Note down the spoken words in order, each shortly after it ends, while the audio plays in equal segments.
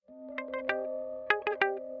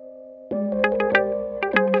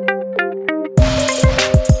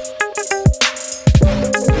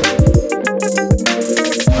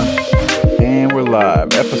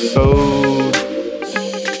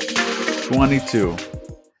22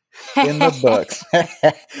 in the books.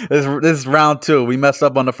 This is round 2. We messed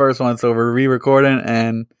up on the first one, so we're re-recording.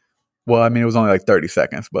 And well, I mean, it was only like 30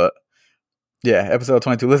 seconds, but yeah, episode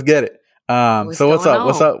 22. Let's get it. So what's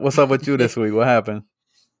up? What's up with you this week? What happened?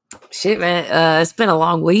 Shit, man. It's been a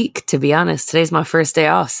long week, to be honest. Today's my first day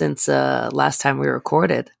off since last time we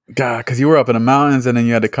recorded. God, because you were up in the mountains and then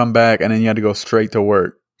you had to come back and then you had to go straight to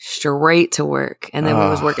work. And then we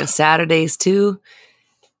was working Saturdays too.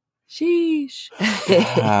 Sheesh.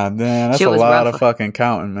 Man, that's a lot of fucking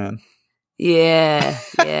counting, man. Yeah.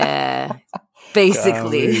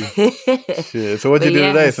 Basically. Shit. So what'd you do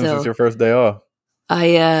today since it's your first day off?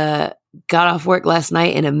 I got off work last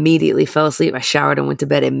night and immediately fell asleep. I showered and went to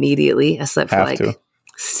bed immediately. I slept for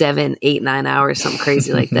 7, 8, 9 hours, something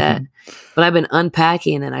crazy like that. But I've been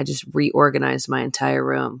unpacking and I just reorganized my entire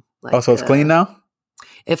room. So it's clean now?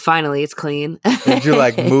 It's clean. Did you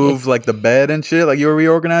move the bed and shit? Like you were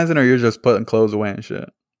reorganizing, or you're just putting clothes away and shit?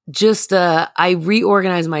 Just I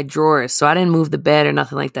reorganized my drawers, so I didn't move the bed or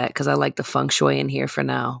nothing like that because I like the feng shui in here for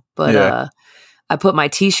now. But I put my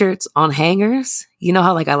t-shirts on hangers. You know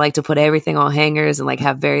how I like to put everything on hangers and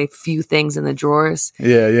have very few things in the drawers.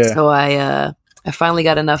 Yeah. So I finally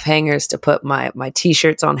got enough hangers to put my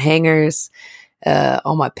t-shirts on hangers.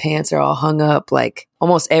 All my pants are all hung up.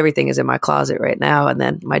 Almost everything is in my closet right now. And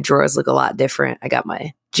then my drawers look a lot different. I got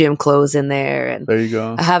my gym clothes in there. And there you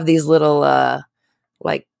go. I have these little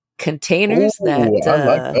containers. Ooh, I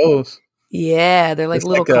like those. Yeah, they're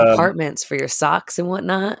little compartments for your socks and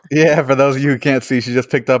whatnot. Yeah, for those of you who can't see, she just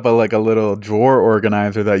picked up a little drawer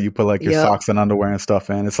organizer that you put your socks and underwear and stuff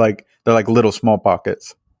in. It's they're little small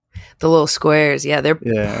pockets. The little squares. Yeah, they're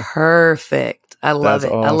perfect. I love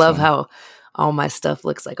it. Awesome. I love how all my stuff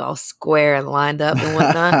looks all square and lined up and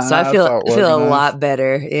whatnot. So I feel a lot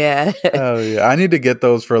better. Yeah. Oh yeah. I need to get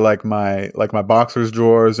those for my boxers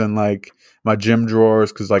drawers and my gym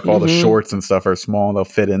drawers because all the shorts and stuff are small. They'll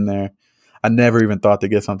fit in there. I never even thought to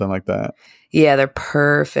get something like that. Yeah, they're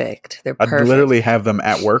perfect. I literally have them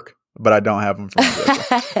at work, but I don't have them for my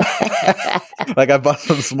dresser. I bought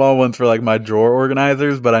some small ones for my drawer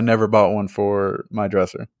organizers, but I never bought one for my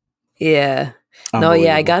dresser. Yeah. No,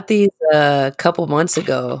 yeah, I got these a couple months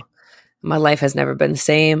ago. My life has never been the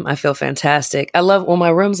same. I feel fantastic. I love when my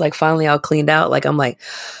room's finally all cleaned out. I'm I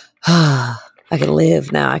can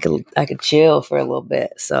live now. I could chill for a little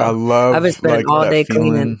bit. So I've been spending all day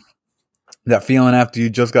cleaning. That feeling after you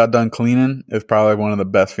just got done cleaning is probably one of the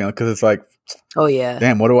best feelings because it's oh yeah,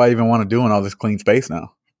 damn, what do I even want to do in all this clean space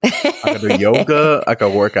now? I could do yoga. I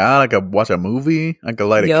could work out. I could watch a movie. I could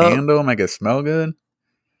light a candle. Make it smell good.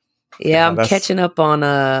 Yeah, I'm catching up on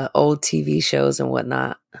old TV shows and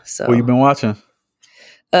whatnot. So what you been watching?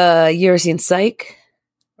 You ever seen Psych?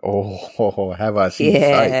 Oh, have I seen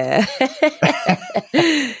Psych?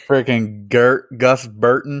 Freaking Gus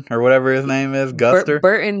Burton or whatever his name is, Guster.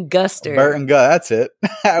 Burton Guster. Burton Gus. That's it.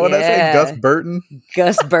 What I say, Gus Burton.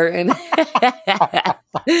 Gus Burton.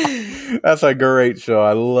 That's a great show.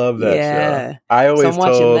 I love that show. I'm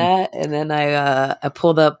watching that, and then I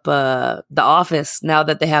pulled up The Office now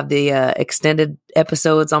that they have the extended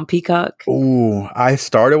episodes on Peacock. Ooh, I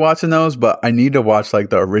started watching those, but I need to watch the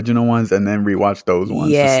original ones and then rewatch those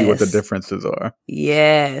ones to see what the differences are.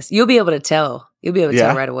 Yes, you'll be able to tell. You'll be able to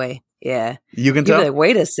tell right away. Yeah, you can tell.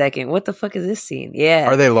 Wait a second, what the fuck is this scene? Yeah,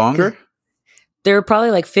 are they longer? They're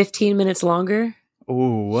probably 15 minutes longer.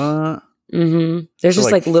 Ooh, what? Mm-hmm. There's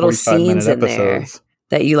just little scenes in there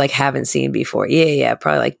that you haven't seen before. Yeah,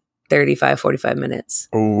 probably 35, 45 minutes.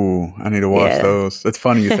 Ooh, I need to watch those. It's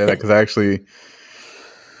funny you say that because I actually,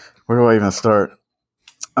 where do I even start?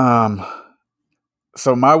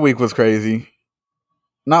 So my week was crazy.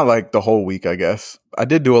 Not the whole week, I guess. I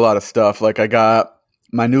did do a lot of stuff. I got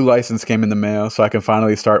my new license came in the mail, so I can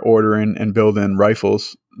finally start ordering and building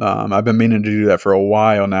rifles. I've been meaning to do that for a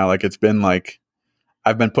while now. It's been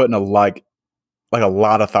I've been putting a lot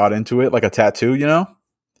of thought into it, like a tattoo, you know?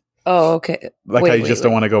 Oh, okay. You just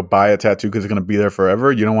don't want to go buy a tattoo because it's going to be there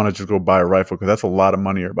forever. You don't want to just go buy a rifle because that's a lot of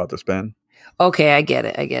money you're about to spend. Okay, I get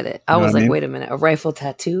it. I was wait a minute, a rifle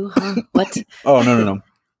tattoo? Huh? What? Oh, no.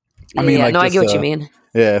 I mean, I get what you mean.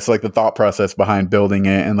 Yeah, it's the thought process behind building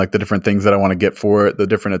it and the different things that I want to get for it, the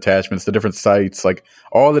different attachments, the different sights,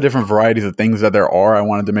 all the different varieties of things that there are. I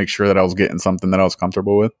wanted to make sure that I was getting something that I was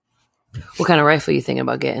comfortable with. What kind of rifle are you thinking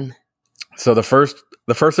about getting? So the first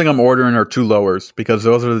thing I'm ordering are 2 lowers because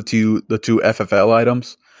those are the two FFL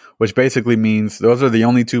items, which basically means those are the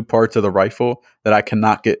only 2 parts of the rifle that I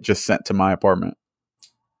cannot get just sent to my apartment.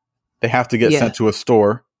 They have to get sent to a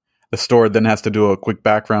store. The store then has to do a quick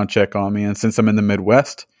background check on me. And since I'm in the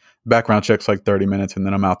Midwest, background check's 30 minutes and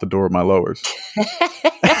then I'm out the door with my lowers.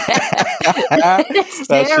 That's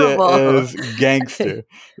That terrible. shit is gangster.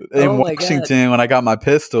 In Oh my God. Washington, when I got my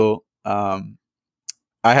pistol, I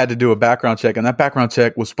had to do a background check, and that background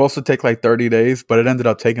check was supposed to take like 30 days, but it ended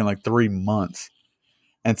up taking like 3 months.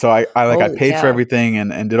 And so I Holy paid for cow. everything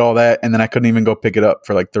and did all that, and then I couldn't even go pick it up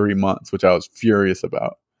for like 3 months, which I was furious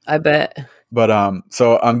about. I bet. But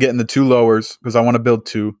so I'm getting the 2 lowers because I want to build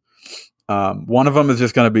 2. One of them is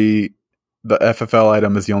just going to be the FFL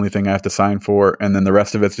item is the only thing I have to sign for, and then the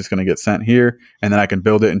rest of it's just going to get sent here, and then I can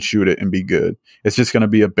build it and shoot it and be good. It's just going to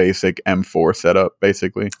be a basic M4 setup,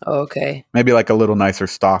 basically. Okay. Maybe like a little nicer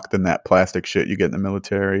stock than that plastic shit you get in the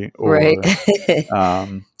military, or Right.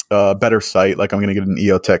 better sight. Like I'm going to get an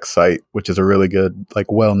EOTech sight, which is a really good,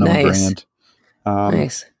 like well-known brand.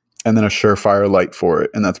 Nice. And then a Surefire light for it,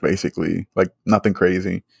 and that's basically like nothing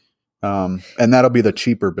crazy. And that'll be the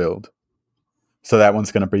cheaper build. So that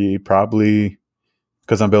one's going to be probably,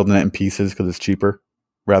 because I'm building it in pieces because it's cheaper,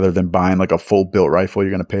 rather than buying like a full built rifle. You're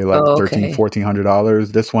going to pay like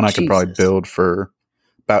 $1,400. This one I could probably build for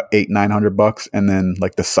about $800-900, and then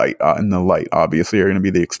like the sight and the light obviously are going to be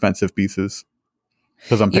the expensive pieces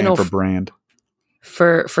because I'm paying for brand.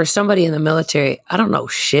 For somebody in the military, I don't know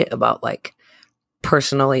shit about like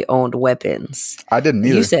personally owned weapons. I didn't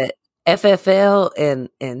either. You said FFL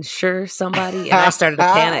and Sure somebody, and I started to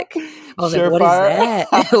panic. I was like, what is that?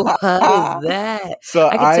 What is that? So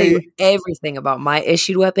I can tell you everything about my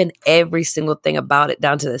issued weapon, every single thing about it,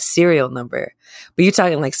 down to the serial number. But you're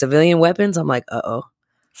talking like civilian weapons? I'm like, uh-oh.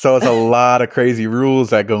 So it's a lot of crazy rules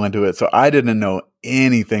that go into it. So I didn't know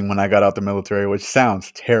anything when I got out the military, which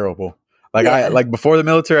sounds terrible. Like before the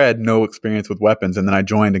military, I had no experience with weapons, and then I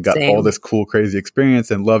joined and got all this cool, crazy experience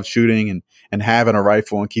and loved shooting and having a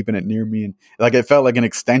rifle and keeping it near me, and like it felt like an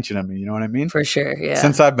extension of me. You know what I mean? For sure. Yeah.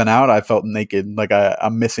 Since I've been out, I felt naked. Like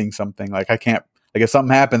I'm missing something. Like I can't. Like if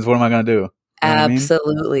something happens, what am I going to do? You know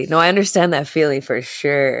Absolutely. I mean? No, I understand that feeling for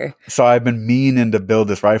sure. So I've been meaning to build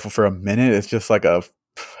this rifle for a minute. It's just like by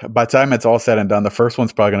the time it's all said and done, the first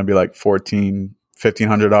one's probably going to be like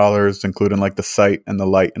 $1,500, including like the sight and the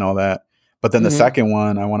light and all that. But then the second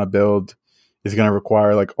one I want to build is going to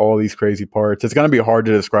require like all these crazy parts. It's going to be hard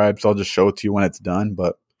to describe, so I'll just show it to you when it's done.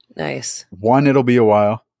 But nice. 1, it'll be a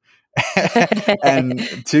while. And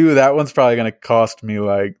 2, that one's probably going to cost me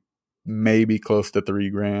like maybe close to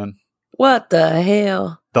 $3,000. What the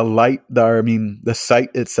hell? The sight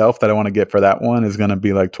itself that I want to get for that one is going to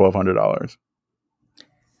be like $1,200.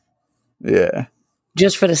 Yeah.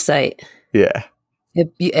 Just for the sight. Yeah.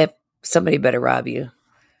 If somebody better rob you.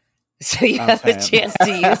 So you have a chance to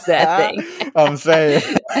use that thing. I'm saying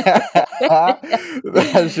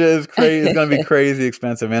that shit is crazy. It's going to be crazy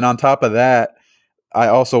expensive. And on top of that, I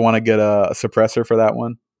also want to get a suppressor for that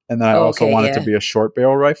one. And then I also want it to be a short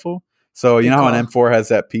barrel rifle. So you know how an M4 has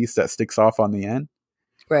that piece that sticks off on the end?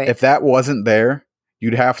 Right. If that wasn't there,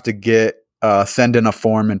 you'd have to send in a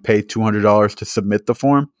form and pay $200 to submit the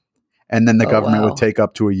form. And then the government would take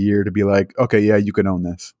up to a year to be like, okay, yeah, you can own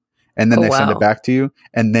this. And then they send it back to you,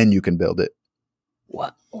 and then you can build it.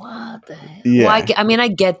 What the hell? Yeah. Well, I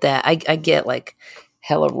get that. I get like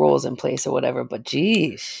hella rules in place or whatever, but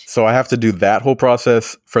geez. So I have to do that whole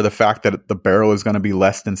process for the fact that the barrel is going to be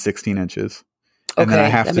less than 16 inches. And then I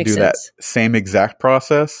have to do that same exact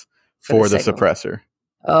process for the suppressor.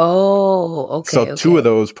 Oh, okay. So 2 of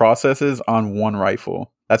those processes on one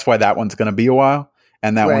rifle. That's why that one's going to be a while.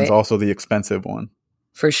 And that one's also the expensive one.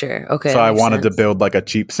 For sure. Okay. So I wanted to build like a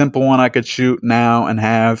cheap, simple one I could shoot now and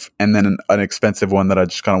have, and then an expensive one that I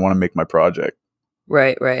just kind of want to make my project.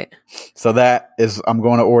 Right. So I'm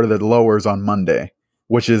going to order the lowers on Monday,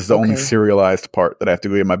 which is the only serialized part that I have to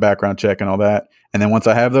go get my background check and all that. And then once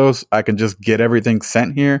I have those, I can just get everything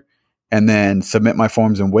sent here and then submit my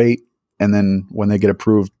forms and wait. And then when they get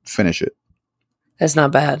approved, finish it. That's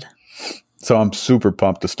not bad. So I'm super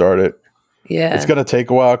pumped to start it. Yeah. It's going to take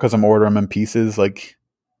a while because I'm ordering them in pieces. Like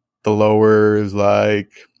the lower is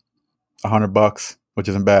like $100, which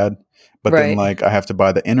isn't bad. But then like I have to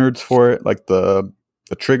buy the innards for it, like the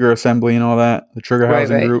trigger assembly and all that, the trigger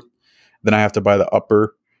housing group. Then I have to buy the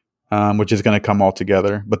upper, which is going to come all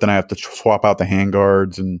together. But then I have to swap out the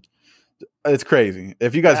handguards, and it's crazy.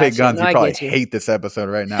 If you guys hate guns, you probably hate this episode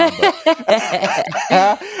right now.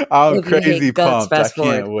 But I'm crazy pumped. I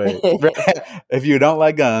can't wait. If you don't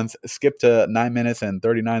like guns, skip to 9 minutes and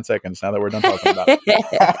 39 seconds now that we're done talking about it.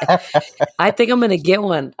 I think I'm going to get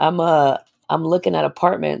one. I'm looking at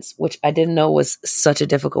apartments, which I didn't know was such a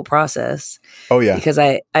difficult process. Oh, yeah. Because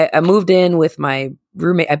I moved in with my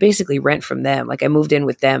roommate. I basically rent from them. Like I moved in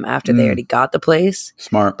with them after they already got the place.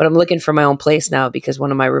 Smart. But I'm looking for my own place now because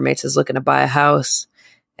one of my roommates is looking to buy a house.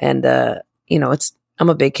 And, I'm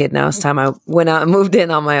a big kid now. It's time I went out and moved in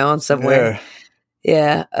on my own somewhere.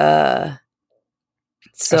 Yeah.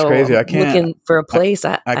 So that's crazy. I I'm can't looking for a place.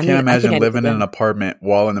 I can't imagine living in an apartment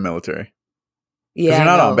while in the military. Yeah, you're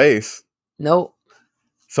not on base. Nope.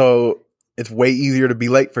 So it's way easier to be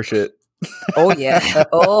late for shit. Oh yeah.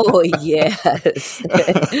 Oh yes.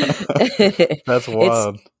 That's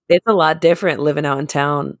wild. It's a lot different living out in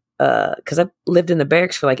town. Because I've lived in the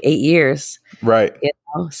barracks for like 8 years. Right. You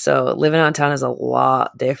know? So living out in town is a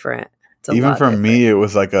lot different. Even for me, it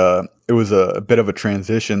was like a bit of a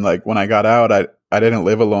transition. Like when I got out, I didn't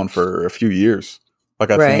live alone for a few years.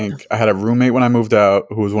 Like I think I had a roommate when I moved out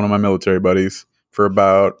who was one of my military buddies for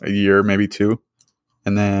about a year, maybe 2.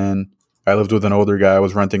 And then I lived with an older guy I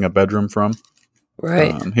was renting a bedroom from.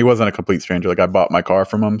 Right. He wasn't a complete stranger. Like I bought my car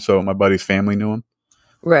from him, so my buddy's family knew him.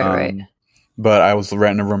 Right. But I was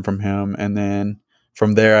renting a room from him. And then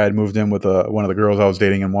from there, I had moved in with one of the girls I was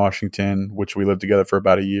dating in Washington, which we lived together for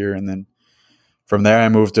about a year. And then from there, I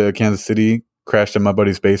moved to Kansas City, crashed in my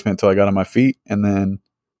buddy's basement until I got on my feet. And then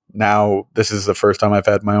now this is the first time I've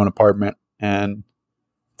had my own apartment. And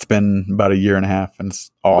it's been about a year and a half. And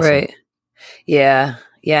it's awesome. Right. Yeah.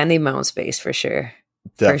 Yeah. I need my own space for sure.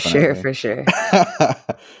 Definitely. For sure.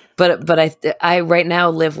 But I right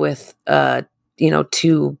now live with,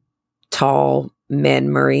 2 tall men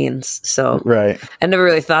Marines. So I never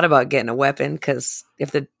really thought about getting a weapon because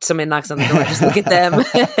if somebody knocks on the door, just look at them.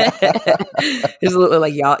 Just look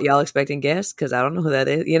like y'all expecting guests because I don't know who that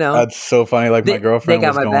is. That's so funny. Like my girlfriend, they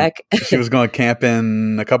got my back. She was going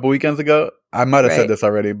camping a couple weekends ago. I might have said this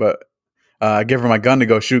already, but I gave her my gun to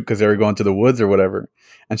go shoot because they were going to the woods or whatever.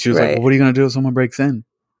 And she was like, well, "What are you gonna do if someone breaks in?"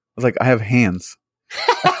 I was like, "I have hands."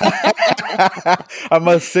 I'm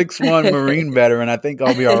a 6'1" Marine veteran. I think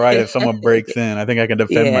I'll be all right if someone breaks in. I think I can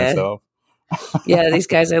defend myself. Yeah, these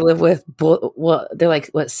guys I live with, well, they're like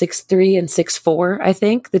 6'3" and 6'4", I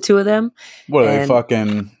think, the 2 of them. What are they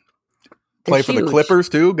fucking play for the Clippers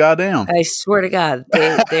too? Goddamn! I swear to God,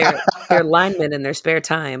 they're linemen in their spare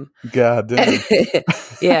time. Goddamn.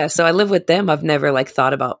 Yeah, so I live with them. I've never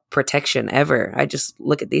thought about protection ever. I just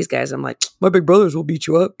look at these guys. I'm like, my big brothers will beat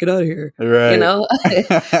you up. Get out of here. Right.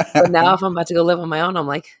 But now if I'm about to go live on my own, I'm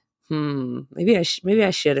like, maybe I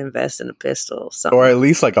should invest in a pistol, something. Or at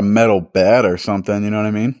least like a metal bed or something. You know what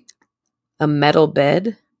I mean? A metal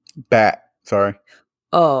bed? Bat. Sorry.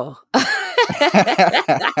 Oh.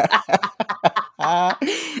 I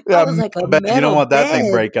was like, you don't want that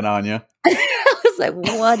thing breaking on you. I was like,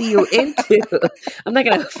 what are you into? I'm not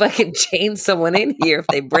gonna fucking chain someone in here if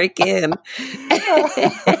they break in.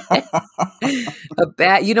 A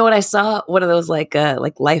bat. You know what I saw? One of those like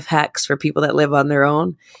life hacks for people that live on their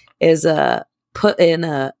own is put in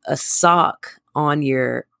a sock on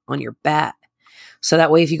your bat. So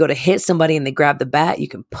that way if you go to hit somebody and they grab the bat, you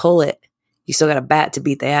can pull it. You still got a bat to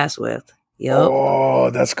beat the ass with. Yep. Oh,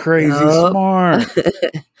 that's crazy smart.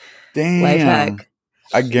 Damn. Life hack.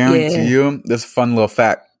 I guarantee you this fun little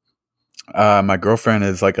fact. My girlfriend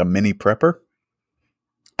is like a mini prepper.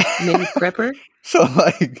 Mini prepper? So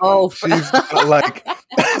like she's like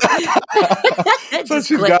so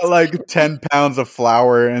she's got like 10 pounds of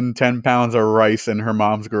flour and 10 pounds of rice in her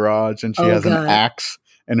mom's garage and she has an axe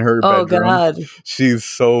in her bedroom. God. She's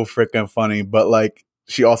so freaking funny, but like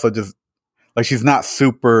she also just like she's not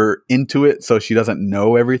super into it, so she doesn't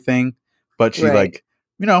know everything. But she's like,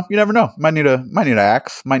 you never know. Might need an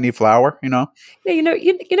axe. Might need flour. Yeah, you never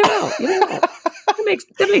know.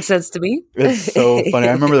 That makes sense to me. It's so funny.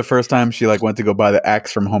 I remember the first time she like went to go buy the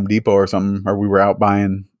axe from Home Depot or something, or we were out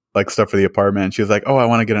buying like stuff for the apartment. And she was like, "Oh, I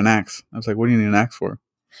want to get an axe." I was like, "What do you need an axe for?"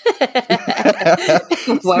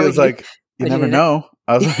 She was like, "You never know."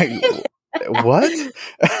 I was like, what?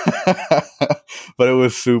 But it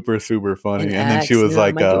was super, super funny. And then she was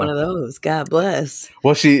like, one of those. God bless.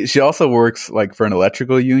 Well, she also works like for an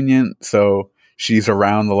electrical union. So she's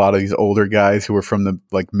around a lot of these older guys who are from the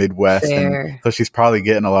like Midwest. And so she's probably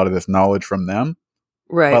getting a lot of this knowledge from them.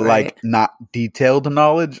 Right. But like not detailed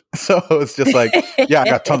knowledge. So it's just like, yeah, I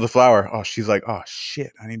got tons of flour. Oh, she's like, oh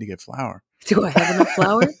shit, I need to get flour. Do I have enough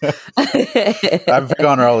flour? I've picked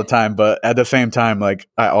on her all the time, but at the same time, like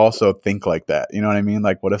I also think like that. You know what I mean?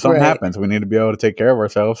 Like, what if something happens? We need to be able to take care of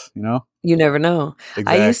ourselves. You never know.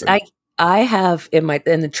 Exactly. I have in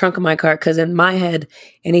the trunk of my car, because in my head,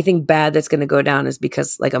 anything bad that's going to go down is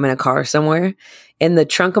because like I'm in a car somewhere. In the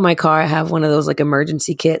trunk of my car, I have one of those like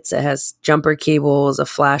emergency kits that has jumper cables, a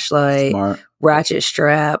flashlight, ratchet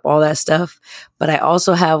strap, all that stuff. But I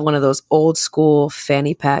also have one of those old school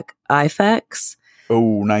fanny pack IFAKs.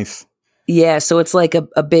 Oh, nice. Yeah, so it's like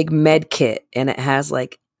a big med kit, and it has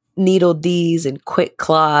like Needle D's and Quick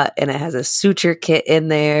Clot, and it has a suture kit in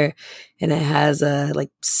there, and it has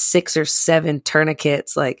like 6 or 7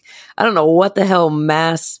 tourniquets. Like, I don't know what the hell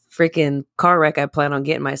mass freaking car wreck I plan on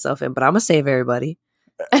getting myself in, but I'm gonna save everybody.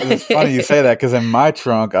 It's funny you say that because in my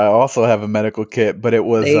trunk I also have a medical kit, but it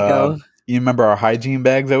was you remember our hygiene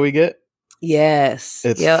bags that we get? Yes.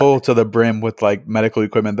 It's full to the brim with like medical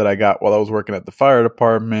equipment that I got while I was working at the fire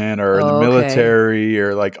department or in the military,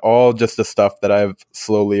 or like all just the stuff that I've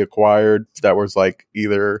slowly acquired that was like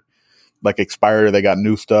either like expired or they got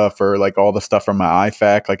new stuff, or like all the stuff from my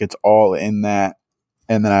IFAC. Like it's all in that.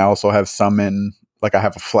 And then I also have some in, like I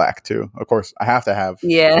have a flak too. Of course, I have to have.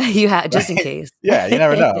 Yeah, you have, just in case. Yeah, you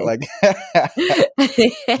never know. Like,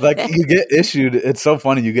 like you get issued. It's so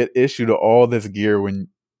funny. You get issued all this gear when,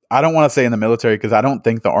 I don't want to say in the military because I don't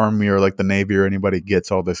think the Army or like the Navy or anybody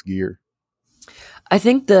gets all this gear. I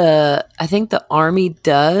think the Army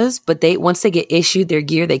does, but once they get issued their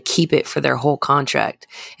gear, they keep it for their whole contract,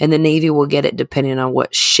 and the Navy will get it depending on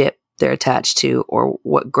what ship they're attached to or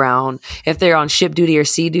what ground. If they're on ship duty or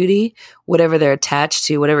sea duty, whatever they're attached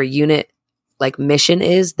to, whatever unit like mission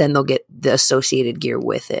is, then they'll get the associated gear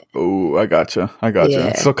with it. Oh, I gotcha.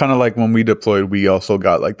 Yeah. So kind of like when we deployed, we also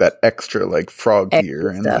got like that extra like frog gear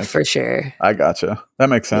and stuff, like, for sure. I gotcha. That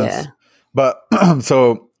makes sense. Yeah. But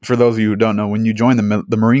so for those of you who don't know, when you join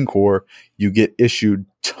the Marine Corps, you get issued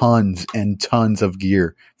tons and tons of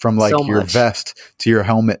gear, from like your vest to your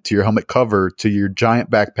helmet cover to your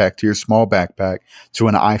giant backpack to your small backpack to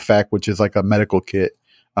an IFAC, which is like a medical kit.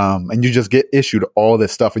 And you just get issued all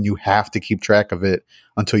this stuff, and you have to keep track of it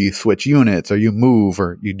until you switch units or you move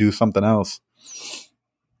or you do something else.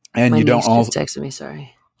 And you don't also texted me.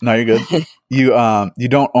 Sorry. No, you're good. You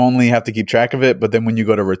don't only have to keep track of it, but then when you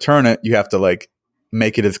go to return it, you have to like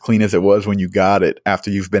make it as clean as it was when you got it after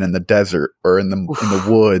you've been in the desert or in the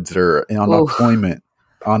woods or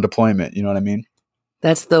on deployment. You know what I mean?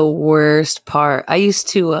 That's the worst part. I used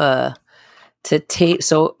to tape.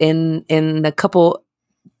 So in a couple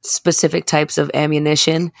specific types of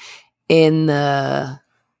ammunition, in the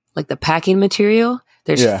packing material,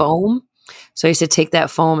 there's foam. So I used to take that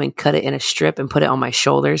foam and cut it in a strip and put it on my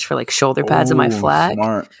shoulders for like shoulder pads in my flag.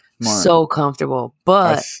 Smart. So comfortable.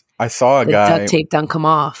 But I saw a guy. Duct tape don't come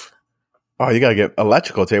off. Oh, you gotta get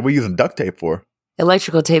electrical tape. What are you using duct tape for?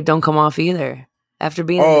 Electrical tape don't come off either. After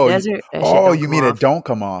being in the desert. You mean it don't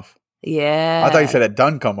come off? Yeah. I thought you said it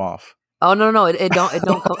done come off. Oh no, it don't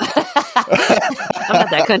come. I'm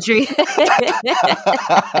not that country.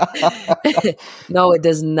 No, it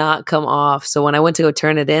does not come off. So when I went to go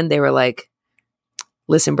turn it in, they were like,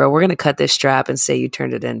 "Listen, bro, we're gonna cut this strap and say you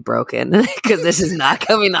turned it in broken because this is not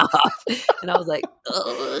coming off." And I was like,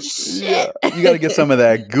 "Oh shit!" Yeah. You got to get some of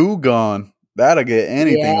that goo gone. That'll get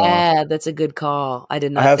anything off. Yeah, that's a good call. I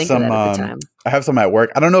did not think of that at the time. I have some at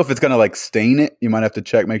work. I don't know if it's gonna like stain it. You might have to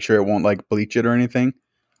check, make sure it won't like bleach it or anything.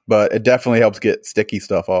 But it definitely helps get sticky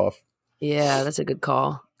stuff off. Yeah, that's a good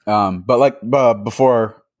call. But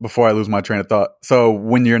before I lose my train of thought, so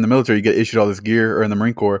when you're in the military, you get issued all this gear, or in the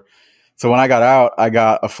Marine Corps. So when I got out, I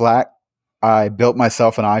got a flak. I built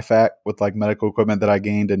myself an IFAC with like medical equipment that I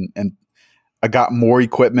gained, and I got more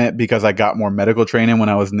equipment because I got more medical training when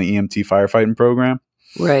I was in the EMT firefighting program.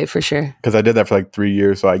 Right, for sure. Because I did that for like 3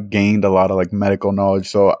 years, so I gained a lot of like medical knowledge.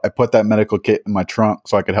 So I put that medical kit in my trunk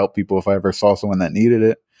so I could help people if I ever saw someone that needed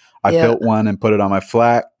it. I built one and put it on my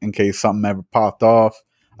flak in case something ever popped off.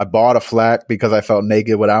 I bought a flak because I felt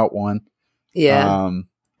naked without one. Yeah.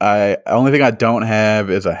 Only thing I don't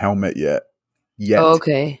have is a helmet yet. Oh,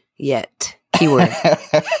 okay. Yet. Keyword.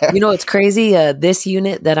 You know what's crazy? This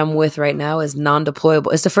unit that I'm with right now is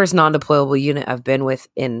non-deployable. It's the first non-deployable unit I've been with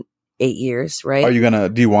in 8 years, right?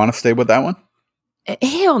 Do you want to stay with that one?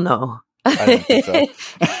 Hell no. I don't think so.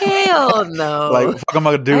 Hell no. Like, what am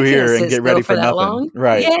I going to do here and get ready for nothing? Long?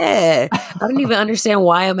 Right. Yeah. I don't even understand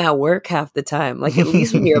why I'm at work half the time. Like, at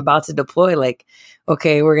least when you're about to deploy, like,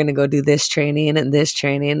 okay, we're going to go do this training, and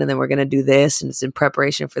then we're going to do this, and it's in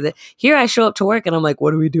preparation for this. Here I show up to work and I'm like,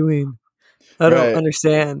 what are we doing? I don't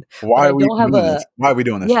understand. Why are we doing this? Why are we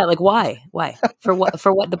doing this? Yeah, like why? Why? For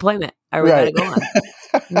what deployment are we going to go on?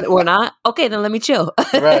 We're not? Okay, then let me chill.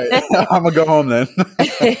 Right. I'm going to go home then.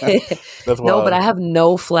 That's wild. No, but I have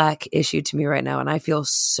no flak issued to me right now, and I feel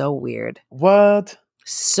so weird. What?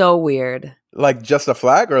 So weird. Like just a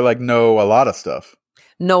flag, or like a lot of stuff?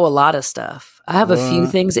 No, a lot of stuff. I have a few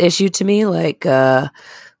things issued to me, like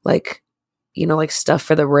stuff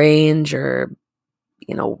for the range, or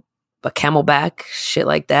a Camelback, shit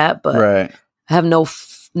like that. But right. I have no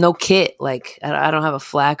kit. Like I don't have a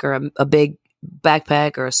flak or a big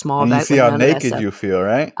backpack or a small And you backpack. see how None of that naked stuff. you feel,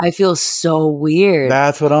 right? I feel so weird.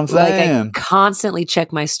 That's what I'm Like, I saying. constantly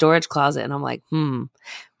check my storage closet, and I'm like,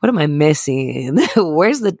 what am I missing?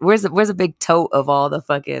 Where's a big tote of all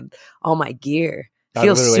my gear? I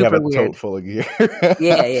Feels literally have super a weird. tote full of gear.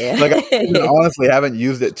 Yeah. Like, I even honestly haven't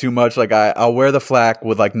used it too much. Like, I'll wear the flak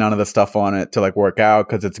with like none of the stuff on it to like work out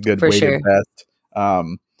because it's a good For weighted sure. vest.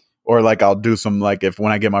 Or like I'll do some like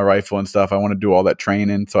when I get my rifle and stuff, I want to do all that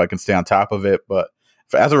training so I can stay on top of it. But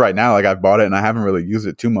as of right now, like I've bought it and I haven't really used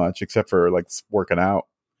it too much except for like working out.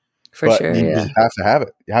 For sure, you just have to have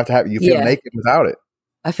it. You have to have it. You feel naked without it.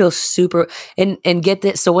 I feel super and get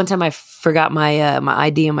this. So one time I forgot my my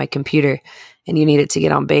ID on my computer, and you need it to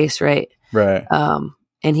get on base, right? Right.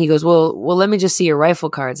 And he goes, well, let me just see your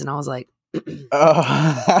rifle cards. And I was like,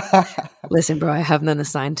 listen, bro, I have none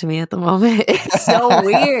assigned to me at the moment. It's so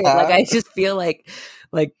weird. Like I just feel like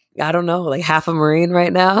I don't know, like half a Marine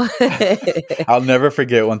right now. I'll never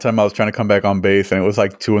forget one time I was trying to come back on base, and it was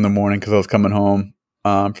like 2 a.m. because I was coming home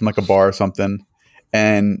from like a bar or something,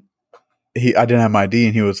 and I didn't have my ID,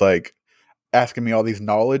 and he was like asking me all these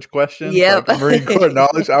knowledge questions, like Marine Corps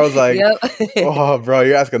knowledge. I was like, oh, bro,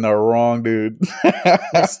 you're asking the wrong dude.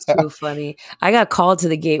 That's too funny. I got called to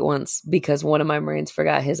the gate once because one of my Marines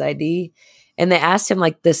forgot his ID, and they asked him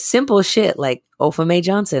like the simple shit, like Ofa Mae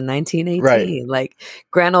Johnson, 1918, like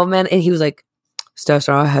grand old man, and he was like, Staff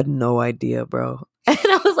Sergeant, I had no idea, bro. And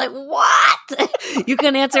I was like, what? You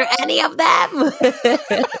can answer any of them?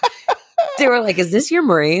 They were like, is this your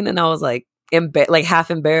Marine? And I was like, like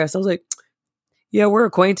half embarrassed. I was like, yeah, we're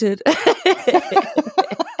acquainted.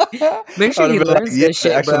 Make sure he learns this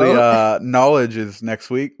shit, actually, bro. knowledge is next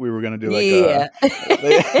week. We were going to do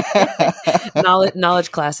like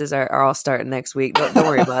knowledge classes are all starting next week. Don't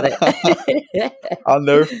worry about it. I'll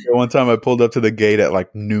never forget one time I pulled up to the gate at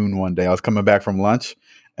like noon one day. I was coming back from lunch,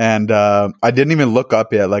 and I didn't even look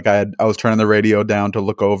up yet. Like I was turning the radio down to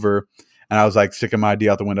look over, and I was like sticking my ID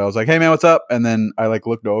out the window. I was like, hey man, what's up? And then I like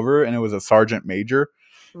looked over, and it was a sergeant major.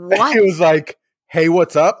 What? It was like, hey,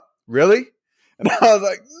 what's up? Really? And I was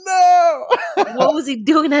like, no. What was he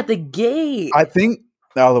doing at the gate? I think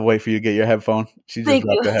I'll wait for you to get your headphone. She just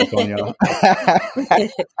dropped the headphone, y'all.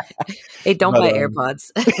 Hey, don't buy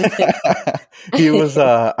AirPods. He was,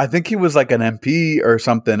 I think he was like an MP or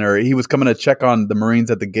something, or he was coming to check on the Marines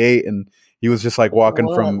at the gate, and he was just like walking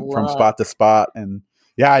from spot to spot. And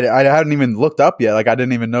yeah, I hadn't even looked up yet. Like I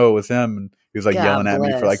didn't even know it was him. And he was like yelling at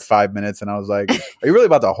me for like 5 minutes, and I was like, "Are you really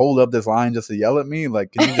about to hold up this line just to yell at me?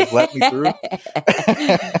 Like, can you just let me through?"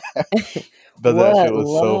 But that shit was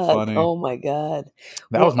so funny. Oh my god,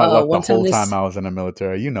 that was my luck the whole time I was in the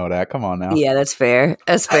military. You know that. Come on now. Yeah, that's fair.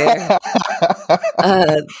 That's fair.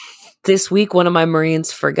 This week, one of my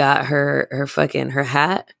Marines forgot her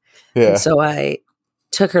hat. Yeah. And so I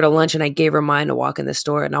took her to lunch, and I gave her mine to walk in the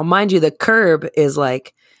store. Now, mind you, the curb is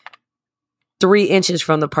like 3 inches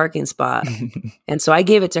from the parking spot. And so I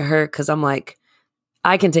gave it to her because I'm like,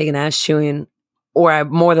 I can take an ass chewing, or I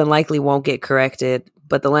more than likely won't get corrected,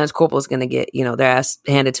 but the Lance Corporal is going to get, their ass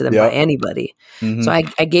handed to them by anybody. Mm-hmm. So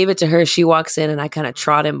I gave it to her. She walks in, and I kind of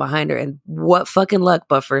trot in behind her. And what fucking luck,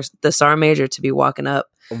 but for the Sergeant Major to be walking up.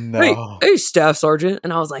 No. Hey, Staff Sergeant.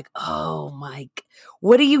 And I was like, oh my,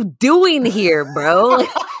 what are you doing here, bro? Like,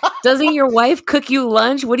 doesn't your wife cook you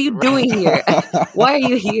lunch? What are you doing here? Why are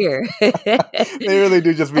you here? They really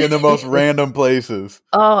do just be in the most random places.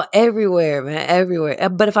 Oh, everywhere, man, everywhere.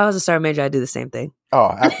 But if I was a Sergeant Major, I'd do the same thing.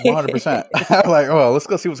 Oh, 100%. Like, oh, let's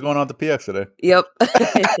go see what's going on at the PX today. Yep.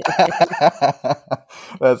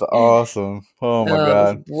 That's awesome. Oh, my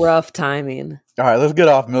God. Rough timing. All right, let's get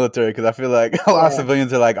off military because I feel like a lot of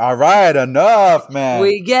civilians are like, all right, enough, man.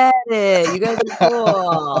 We get it. You guys are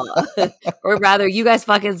cool. Or rather, you guys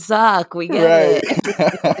fucking suck. We get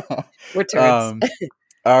it. We're turds.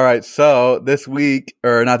 All right, so this week,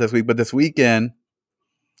 or not this week, but this weekend,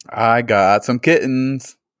 I got some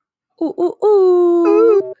kittens. Ooh, ooh,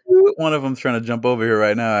 ooh. One of them's trying to jump over here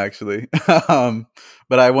right now, actually. But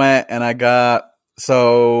I went and I got,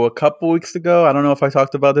 so a couple weeks ago, I don't know if I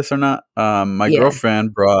talked about this or not. My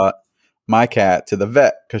girlfriend brought my cat to the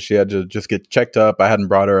vet because she had to just get checked up. I hadn't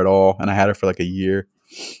brought her at all, and I had her for like a year.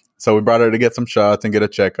 So we brought her to get some shots and get a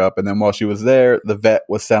checkup. And then while she was there, the vet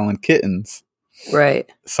was selling kittens.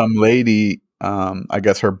 Right. Some lady, I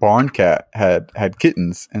guess her barn cat had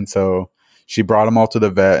kittens. And so she brought them all to the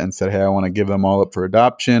vet and said, hey, I want to give them all up for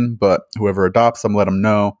adoption, but whoever adopts them, let them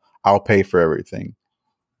know. I'll pay for everything.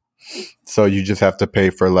 So you just have to pay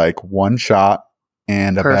for like one shot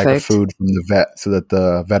and a bag of food from the vet so that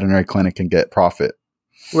the veterinary clinic can get profit.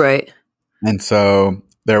 Right. And so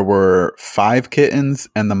there were 5 kittens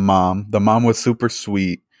and the mom. The mom was super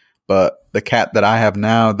sweet, but the cat that I have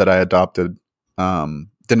now that I adopted didn't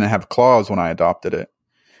have claws when I adopted it.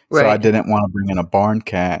 So I didn't want to bring in a barn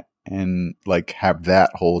cat and like have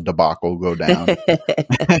that whole debacle go down.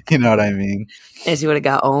 You know what I mean? As you would have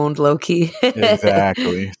got owned low key.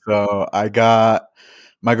 Exactly. So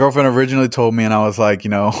my girlfriend originally told me, and I was like,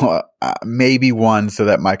 maybe one so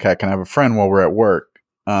that my cat can have a friend while we're at work.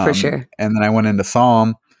 For sure. And then I went into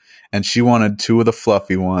Psalm and she wanted 2 of the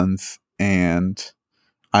fluffy ones and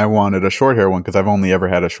I wanted a short hair one because I've only ever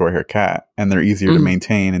had a short hair cat and they're easier to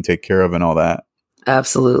maintain and take care of and all that.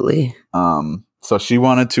 Absolutely. So she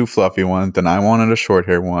wanted 2 fluffy ones, then I wanted a short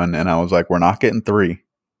hair one, and I was like, we're not getting 3.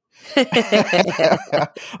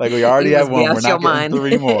 Like we already have one, we're not getting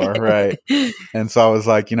 3 more, right? And so I was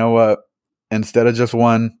like, you know what? Instead of just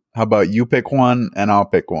one, how about you pick one and I'll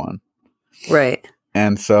pick one? Right.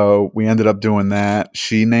 And so we ended up doing that.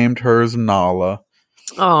 She named hers Nala.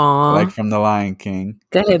 Aww. Like from The Lion King.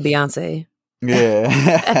 Go ahead, Beyonce.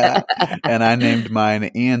 Yeah. And I named mine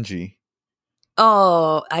Angie.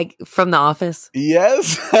 Oh, from The Office?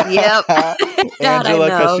 Yes. Yep. Angela,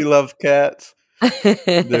 because she loves cats.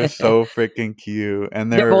 They're so freaking cute.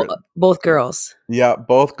 And they're both girls. Yeah,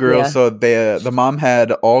 both girls. Yeah. So the mom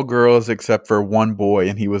had all girls except for one boy,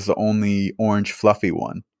 and he was the only orange fluffy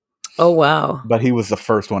one. Oh, wow. But he was the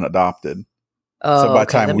first one adopted. Oh, so by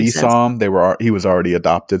the time we saw him, he was already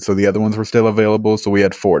adopted. So the other ones were still available. So we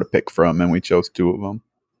had 4 to pick from, and we chose 2 of them.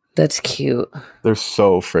 That's cute. They're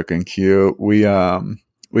so freaking cute. We've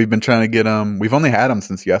been trying to get them. We've only had them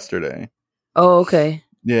since yesterday. Oh, okay.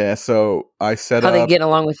 Yeah. So I set up. How they getting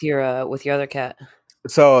along with your other cat?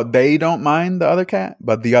 So they don't mind the other cat,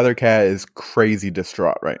 but the other cat is crazy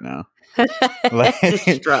distraught right now.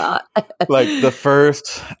 Distraught. Like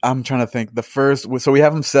I'm trying to think. So we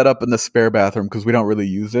have them set up in the spare bathroom because we don't really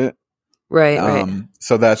use it. Right.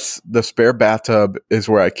 So that's the spare bathtub is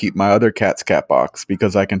where I keep my other cat's cat box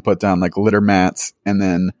because I can put down like litter mats and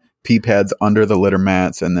then pee pads under the litter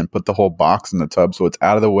mats and then put the whole box in the tub so it's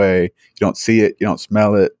out of the way. You don't see it, you don't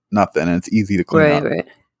smell it, nothing, and it's easy to clean up. Right.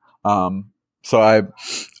 So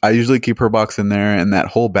I usually keep her box in there, and that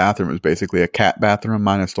whole bathroom is basically a cat bathroom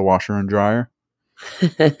minus the washer and dryer.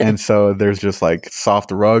 And so there's just like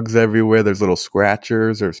soft rugs everywhere. There's little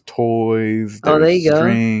scratchers. There's toys. There's there you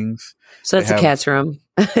strings. Go. So that's a cat's room.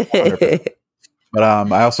 But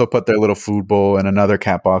I also put their little food bowl and another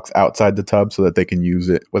cat box outside the tub so that they can use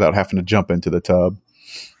it without having to jump into the tub.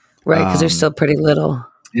 Right, because they're still pretty little.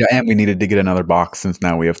 Yeah, and we needed to get another box since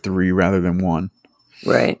now we have 3 rather than 1.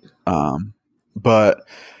 Right. But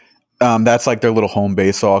that's like their little home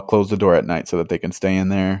base, so I'll close the door at night so that they can stay in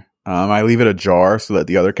there. I leave it ajar so that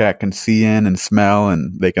the other cat can see in and smell,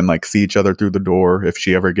 and they can like see each other through the door if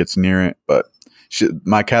she ever gets near it. But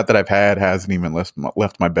my cat that I've had hasn't even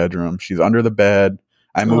left my bedroom. She's under the bed.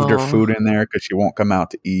 I moved her food in there because she won't come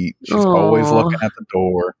out to eat. She's always looking at the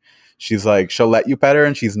door. She's like, she'll let you pet her,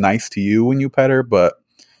 and she's nice to you when you pet her, but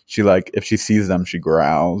she like if she sees them, she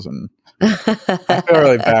growls, and I feel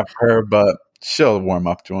really bad for her, but she'll warm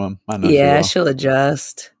up to him. I know she'll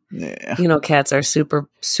adjust. Yeah. Cats are super,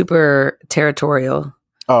 super territorial.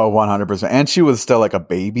 Oh, 100%. And she was still like a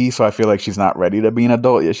baby, so I feel like she's not ready to be an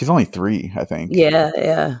adult yet. She's only 3, I think.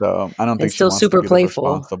 Yeah. So I don't think she's still super playful.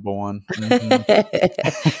 The responsible one.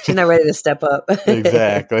 Mm-hmm. She's not ready to step up.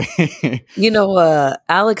 Exactly.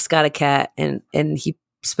 Alex got a cat, and he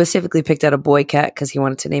specifically picked out a boy cat because he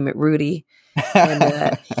wanted to name it Rudy.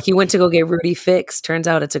 And he went to go get Rudy fixed. Turns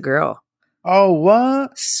out it's a girl. Oh,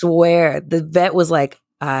 what? Swear. The vet was like,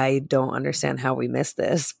 I don't understand how we missed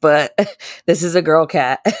this, but this is a girl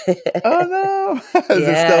cat. Oh, no. Is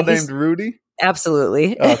it still named Rudy?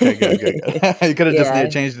 Absolutely. Okay, good. You could have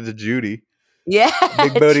just changed it to Judy. Yeah.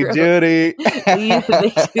 Big booty Judy.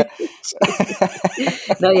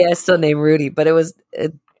 No, it's still named Rudy, but it was,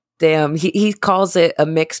 damn, he calls it a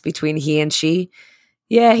mix between he and she.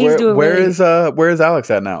 Yeah, he's doing where is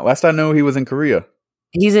Alex at now? Last I knew he was in Korea.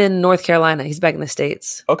 He's in North Carolina. He's back in the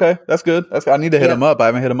States. Okay, that's good. I need to hit him up. I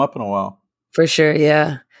haven't hit him up in a while. For sure,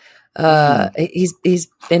 yeah. He's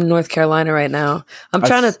in North Carolina right now. I'm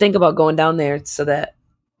trying to think about going down there so that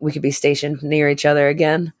we could be stationed near each other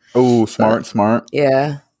again. Oh, smart.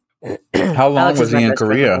 Yeah. How long was he in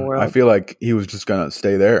Korea? I feel like he was just going to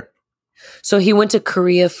stay there. So he went to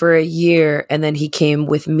Korea for a year, and then he came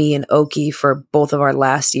with me and Oki for both of our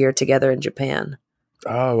last year together in Japan.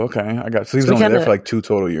 Oh, okay. I got you. So he was only there for like 2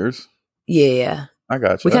 total years? Yeah. I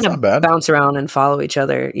got you. We kind of bounce around and follow each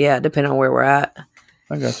other. Yeah, depending on where we're at.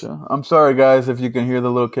 I got you. I'm sorry, guys, if you can hear the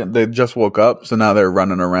little kid. They just woke up, so now they're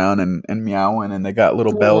running around and meowing, and they got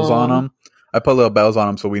little bells on them. I put little bells on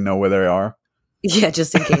them so we know where they are. Yeah,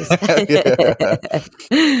 just in case. Yeah.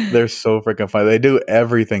 They're so freaking funny. They do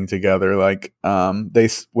everything together. Like,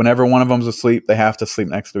 whenever one of them's asleep, they have to sleep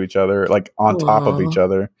next to each other, like on top of each Aw.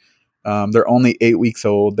 other. They're only 8 weeks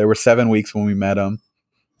old. They were 7 weeks when we met them.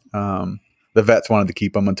 The vets wanted to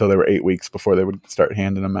keep them until they were 8 weeks before they would start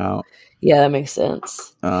handing them out. Yeah, that makes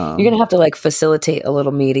sense. You're gonna have to like facilitate a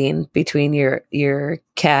little meeting between your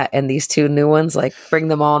cat and these two new ones. Like, bring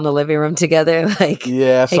them all in the living room together. Like,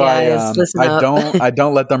 Yeah, hey so guys, listen up. I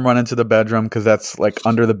don't let them run into the bedroom because that's like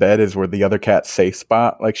under the bed is where the other cat's safe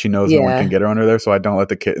spot. Like she knows no one can Yeah, get her under there, so I don't let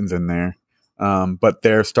the kittens in there. But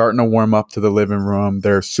they're starting to warm up to the living room.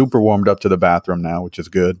 They're super warmed up to the bathroom now, which is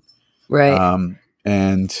good. right.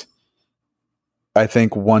 And I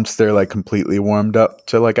think once they're like completely warmed up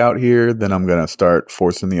to like out here, then I'm gonna start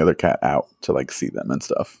forcing the other cat out to like see them and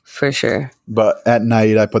stuff. For sure. But at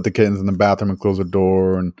night, I put the kittens in the bathroom and close the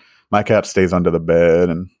door, and my cat stays under the bed.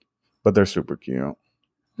 But they're super cute.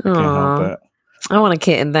 I can't help Aw, it. I want a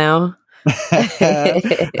kitten now.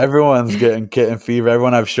 Everyone's getting kitten fever.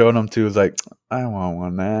 Everyone I've shown them to is like, I want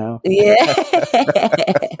one now. Yeah,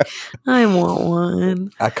 I want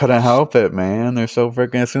one. I couldn't help it, man. They're so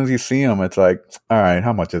freaking. As soon as you see them, it's like, all right,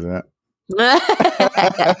 how much is it?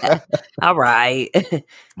 All right. He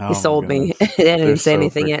Oh sold my me. goodness. They didn't They're even say so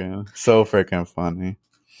anything yet. freaking funny.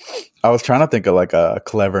 I was trying to think of like a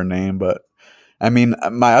clever name, but I mean,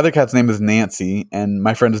 my other cat's name is Nancy, and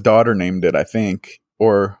my friend's daughter named it, I think.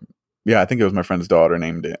 Or, yeah, I think it was my friend's daughter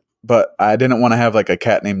named it. But I didn't want to have like a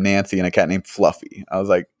cat named Nancy and a cat named Fluffy. I was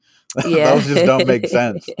like, Yeah. those just don't make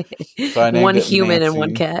sense. So I named One it human and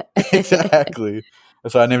one Nancy. cat. Exactly.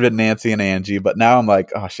 So I named it Nancy and Angie. But now I'm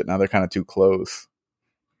like, oh shit, now they're kind of too close.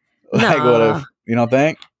 Like, what Nah. if, you don't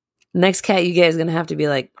think? Next cat you get is gonna have to be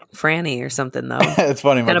like Franny or something though. It's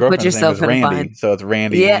funny. My Gotta put girlfriend's name yourself is in a Randy. bind. So it's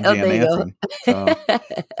Randy, Yeah, Angie, oh, and there you Nancy. So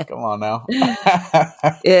go. come on now.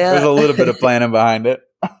 Yeah. There's a little bit of planning behind it.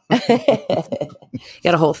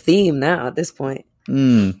 Got a whole theme now at this point.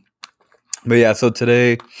 But yeah, so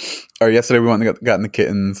yesterday we went and got the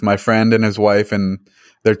kittens. My friend and his wife and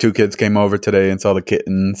their 2 kids came over today and saw the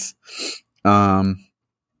kittens.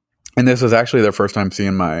 And this was actually their first time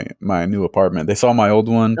seeing my new apartment. They saw my old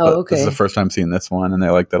one, but this is the first time seeing this one, and they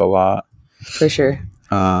liked it a lot. For sure.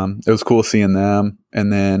 It was cool seeing them.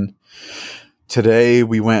 And then today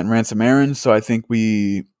we went and ran some errands. So I think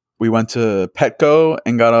we went to Petco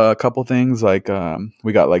and got a couple things. Like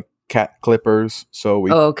we got like cat clippers. So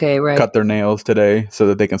we right. cut their nails today so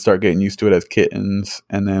that they can start getting used to it as kittens.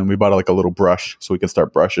 And then we bought like a little brush so we can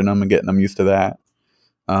start brushing them and getting them used to that.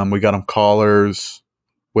 We got them collars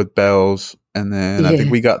with bells. And then I think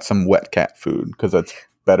we got some wet cat food because that's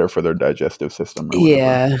better for their digestive system. Or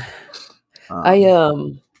yeah. I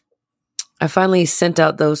finally sent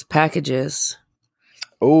out those packages.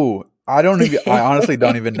 Oh, I honestly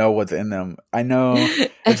don't even know what's in them. I know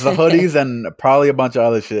it's the hoodies and probably a bunch of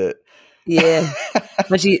other shit. Yeah.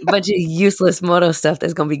 bunch of useless moto stuff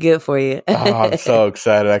that's gonna be good for you. Oh, I'm so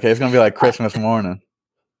excited. Okay, it's gonna be like Christmas morning.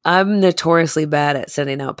 I'm notoriously bad at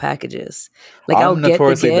sending out packages. Like I'm I'll get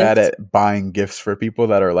notoriously the gift. bad at buying gifts for people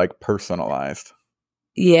that are like personalized.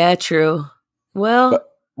 Yeah, true. Well,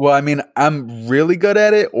 I mean, I'm really good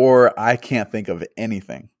at it, or I can't think of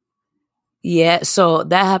anything. yeah, so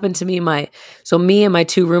that happened to me. Me and my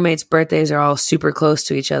 2 roommates' birthdays are all super close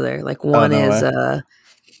to each other. Like one is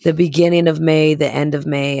the beginning of May, the end of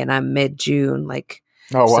May, and I'm mid-June. Like,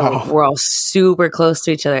 oh wow, so we're all super close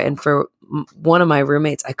to each other. And for one of my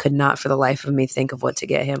roommates, I could not for the life of me think of what to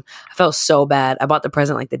get him. I felt so bad. I bought the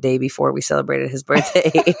present like the day before we celebrated his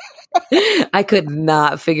birthday. I could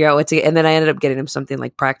not figure out what to get. And then I ended up getting him something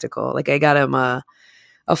like practical. Like I got him a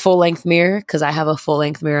full-length mirror because I have a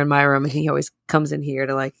full-length mirror in my room and he always comes in here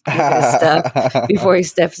to like look at his stuff before he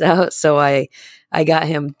steps out. So I got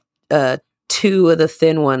him 2 of the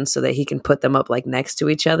thin ones so that he can put them up like next to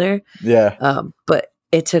each other. Yeah. But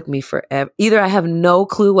it took me forever. Either I have no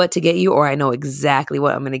clue what to get you or I know exactly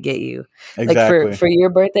what I'm going to get you. Exactly. Like for your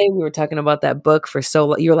birthday, we were talking about that book for so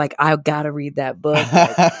long. You were like, I got to read that book.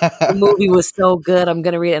 Like, the movie was so good. I'm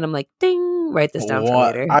going to read it. And I'm like, ding, write this down for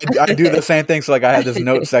later. I do the same thing. So like I have this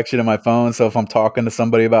note section in my phone. So if I'm talking to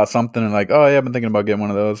somebody about something and like, oh yeah, I've been thinking about getting one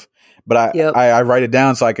of those. But I write it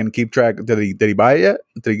down so I can keep track. Did he buy it yet?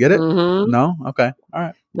 Did he get it? Mm-hmm. No? Okay. All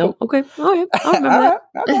right. No. Okay. All right. I'll remember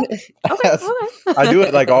that. Okay. I do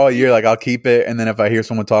it like all year. Like I'll keep it. And then if I hear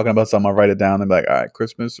someone talking about something, I'll write it down and be like, all right,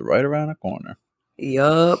 Christmas is right around the corner.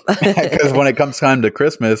 Yup. Because when it comes time to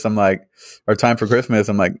Christmas, I'm like, or time for Christmas,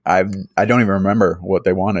 I'm like, I don't even remember what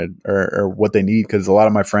they wanted or what they need. Because a lot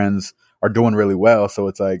of my friends are doing really well. So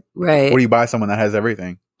it's like, right. what do you buy someone that has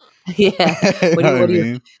everything? Yeah. What do you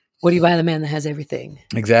mean? What do you buy the man that has everything?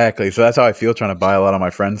 Exactly. So that's how I feel trying to buy a lot of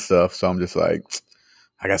my friends' stuff. So I'm just like,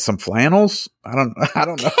 I got some flannels. I don't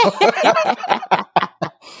know.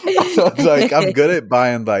 So it's like I'm good at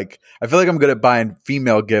buying, like, I feel like I'm good at buying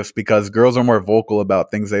female gifts because girls are more vocal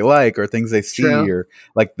about things they like or things they see True. or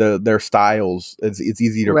like their styles. It's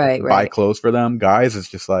easy to buy clothes for them. Guys, it's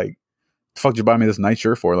just like, the fuck did you buy me this nice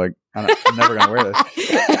shirt for? Like, I'm never gonna wear this.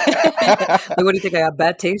 Like, what do you think? I got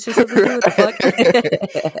bad taste or something? What the fuck?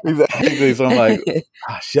 Exactly. So I'm like,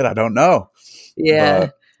 shit, I don't know.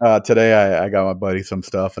 Yeah. But today I got my buddy some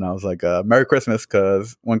stuff, and I was like, Merry Christmas,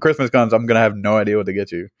 because when Christmas comes, I'm gonna have no idea what to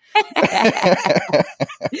get you.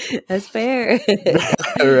 That's fair.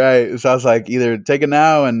 Right. So I was like, either take it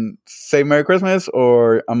now and say Merry Christmas,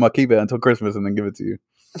 or I'm gonna keep it until Christmas and then give it to you.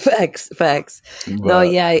 Facts. But, no,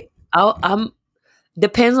 yeah. I'm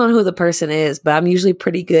depends on who the person is, but I'm usually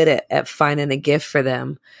pretty good at finding a gift for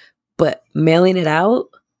them. But mailing it out,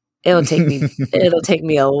 it'll take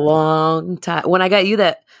me a long time. When I got you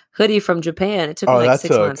that hoodie from Japan, it took me like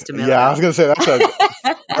 6 months to mail it out. I was gonna say that's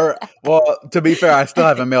well, to be fair, I still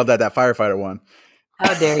haven't mailed that firefighter one.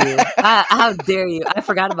 How dare you? How dare you? I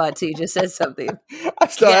forgot about it till you just said something. I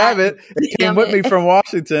still have it. It came with me from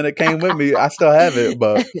Washington. It came with me. I still have it,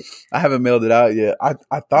 but I haven't mailed it out yet. I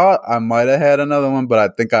thought I might have had another one, but I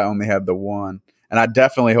think I only have the one. And I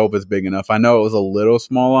definitely hope it's big enough. I know it was a little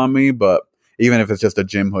small on me, but even if it's just a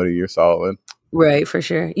gym hoodie, you're solid. Right, for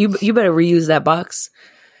sure. You better reuse that box.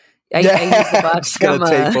 I use the box from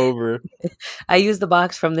tape over. I use the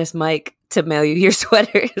box from this mic to mail you your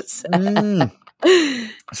sweaters.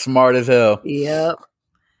 Smart as hell. Yep.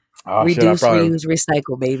 Reduce, reuse,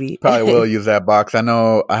 recycle, baby. Probably will use that box. I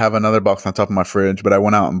know I have another box on top of my fridge, but I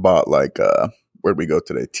went out and bought like where'd we go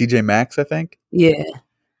today? TJ Maxx, I think. Yeah.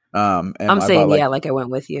 And I'm saying like I went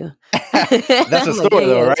with you. That's a store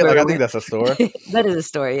though, right? Like I think that's a store. That is a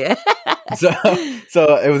store, yeah.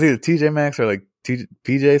 so it was either TJ Maxx or like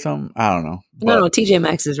PJ something. I don't know. But, no, TJ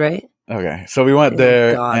Maxx is right. Okay, so we went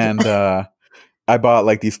there and I bought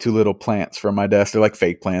like these 2 little plants for my desk. They're like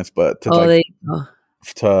fake plants, but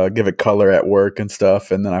to give it color at work and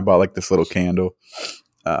stuff. And then I bought like this little candle.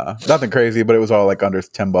 Nothing crazy, but it was all like under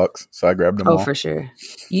 $10, so I grabbed them all. Oh, for sure.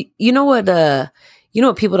 You know what? You know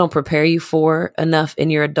what people don't prepare you for enough in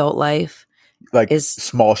your adult life? Like is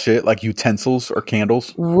small shit, like utensils or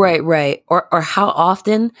candles. Right. Or how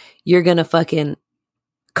often you're gonna fucking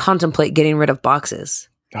contemplate getting rid of boxes.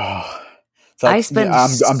 Oh. Like,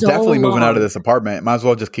 I'm definitely moving out of this apartment. Might as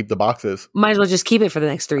well just keep the boxes. Might as well just keep it for the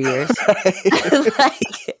next 3 years.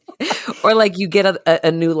 Or like you get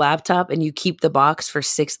a new laptop and you keep the box for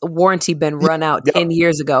 6. Warranty been run out 10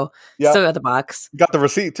 years ago. Yep. Still got the box. Got the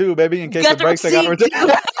receipt too, baby. In case it breaks, I got the receipt.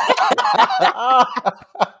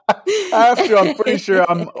 I'm pretty sure.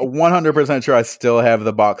 I'm 100% sure I still have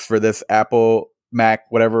the box for this Apple Mac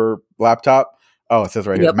whatever laptop. Oh, it says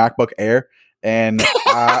right here, MacBook Air. And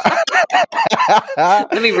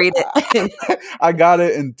let me read it. I got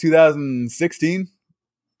it in 2016.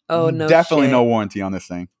 Oh no, definitely shit. No warranty on this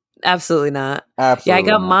thing. Absolutely not. Absolutely. Yeah,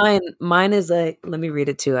 I got mine. Mine is a. Let me read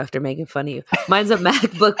it too. After making fun of you, mine's a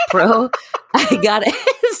MacBook Pro. I got it.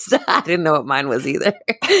 I didn't know what mine was either.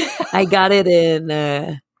 I got it in.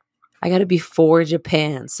 I got it before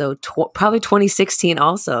Japan, so probably 2016.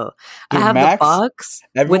 Also, dude, I have Macs, the box.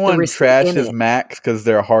 Everyone trashes Macs because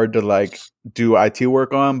they're hard to like do IT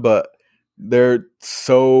work on, but they're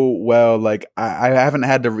so well. Like I haven't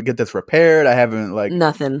had to get this repaired. I haven't like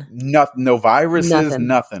nothing. No viruses.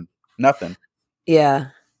 Nothing. Yeah,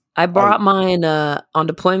 I brought mine on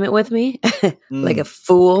deployment with me, like a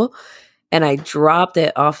fool. And I dropped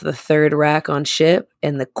it off the 3rd rack on ship,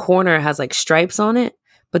 and the corner has like stripes on it.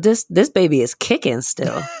 But this baby is kicking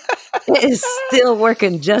still. It is still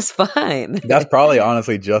working just fine. That's probably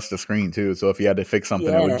honestly just the screen too. So if you had to fix something,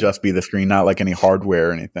 it would just be the screen, not like any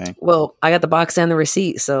hardware or anything. Well, I got the box and the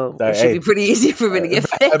receipt, so it should be pretty easy for me to get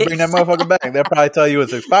fixed. Bring that motherfucker back. They'll probably tell you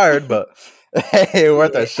it's expired, but hey,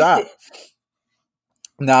 worth a shot.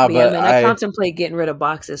 Nah, but man, I contemplate getting rid of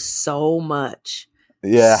boxes so much.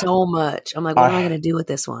 Yeah. So much. I'm like, what am I going to do with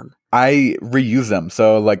this one? I reuse them.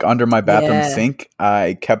 So like under my bathroom sink,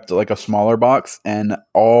 I kept like a smaller box and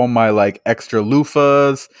all my like extra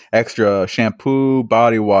loofahs, extra shampoo,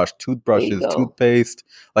 body wash, toothbrushes, toothpaste,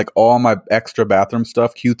 like all my extra bathroom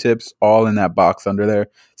stuff, Q-tips, all in that box under there.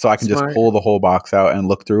 So I can just pull the whole box out and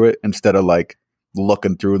look through it instead of like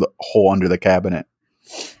looking through the hole under the cabinet.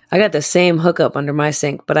 I got the same hookup under my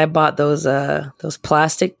sink, but I bought those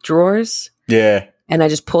plastic drawers. Yeah. And I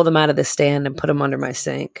just pull them out of the stand and put them under my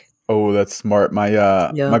sink. Oh, that's smart. My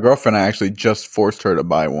girlfriend, I actually just forced her to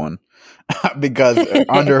buy one. because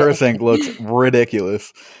under her sink looks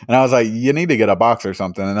ridiculous. And I was like, you need to get a box or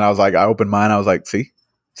something. And then I was like, I opened mine. I was like, see,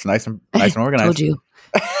 it's nice and organized. Told you.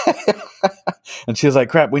 And she was like,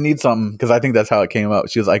 crap, we need something. Because I think that's how it came up.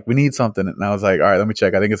 She was like, we need something. And I was like, all right, let me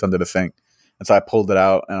check. I think it's under the sink. And so I pulled it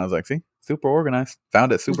out and I was like, see, super organized.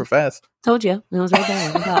 Found it super fast. Told you. It was right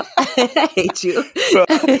there on top. I hate you.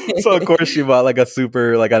 So of course she bought like a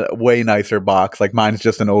way nicer box. Like mine's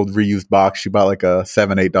just an old reused box. She bought like a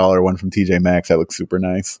 $7-8 one from TJ Maxx that looks super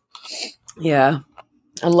nice. Yeah.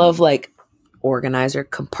 I love like organizer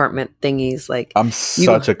compartment thingies. Like I'm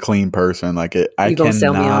such a clean person. Like I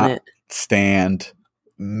cannot stand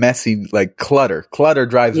messy like clutter. Clutter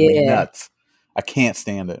drives me nuts. I can't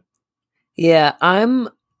stand it. Yeah, I'm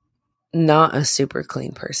not a super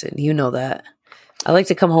clean person. You know that. I like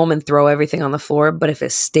to come home and throw everything on the floor, but if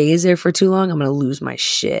it stays there for too long, I'm going to lose my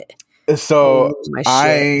shit. So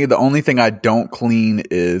the only thing I don't clean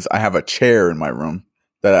is I have a chair in my room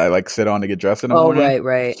that I like sit on to get dressed in the morning. Oh,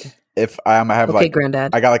 right. If I have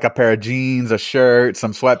Granddad. I got like a pair of jeans, a shirt,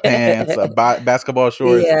 some sweatpants, basketball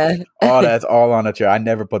shorts. Yeah. All that's all on a chair. I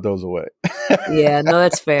never put those away. Yeah, no,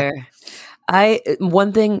 that's fair.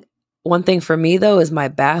 One thing for me though is my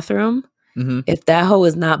bathroom. Mm-hmm. If that hoe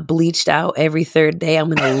is not bleached out every third day, I'm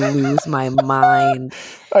going to lose my mind.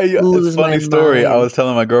 It's a funny story. I was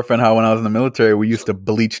telling my girlfriend how when I was in the military, we used to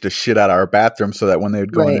bleach the shit out of our bathroom so that when they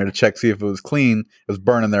would go in there to check, see if it was clean, it was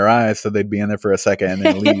burning their eyes. So they'd be in there for a second and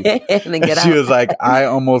then leave. And then get out. She was like, I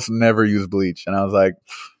almost never use bleach. And I was like,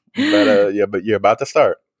 but you're about to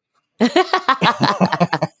start.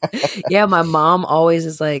 Yeah, my mom always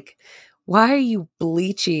is like, why are you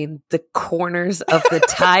bleaching the corners of the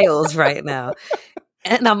tiles right now?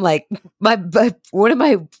 And I'm like, what am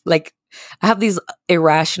I like? I have these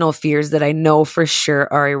irrational fears that I know for sure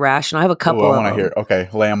are irrational. I have a couple of them. I want to hear. Okay,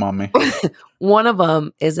 lay them on me. One of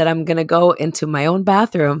them is that I'm going to go into my own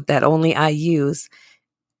bathroom that only I use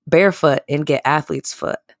barefoot and get athlete's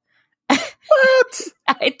foot. What?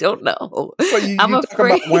 I don't know. So I'm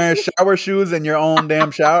afraid about wearing shower shoes in your own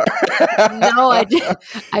damn shower? No,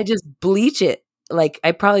 I just bleach it. Like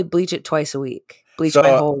I probably bleach it twice a week. Bleach my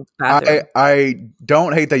whole bathroom. I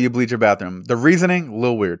don't hate that you bleach your bathroom. The reasoning, a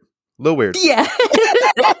little weird. Yeah.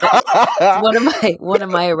 one of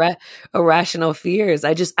my irrational fears.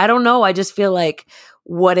 I don't know. I just feel like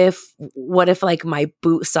what if like my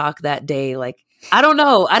boot sock that day, like I don't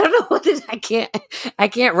know what I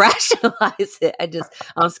can't rationalize it.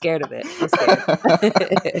 I'm scared of it.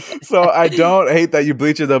 So I don't hate that you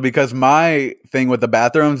bleach it though, because my thing with the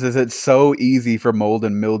bathrooms is it's so easy for mold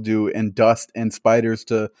and mildew and dust and spiders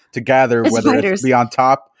to gather, whether it's be on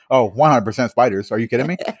top. Oh, 100% spiders. Are you kidding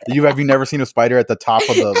me? Have you never seen a spider at the top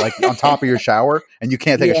of on top of your shower and you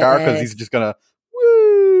can't take a shower because he's just going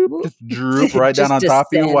to just droop right down on top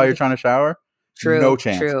of you while you're trying to shower? True. No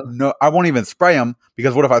chance. True. No, I won't even spray him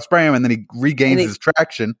because what if I spray him and then he regains his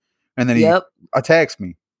traction and then he attacks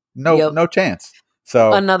me? No chance.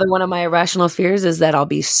 So another one of my irrational fears is that I'll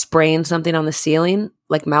be spraying something on the ceiling,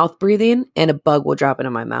 like mouth breathing, and a bug will drop into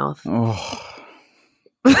my mouth. Oh,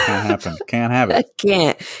 can't happen. Can't have it. I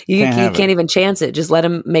can't. You can't even chance it. Just let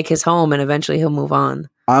him make his home and eventually he'll move on.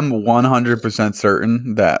 I'm 100%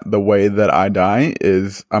 certain that the way that I die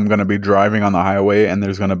is I'm going to be driving on the highway and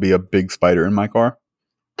there's going to be a big spider in my car.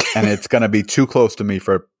 And it's going to be too close to me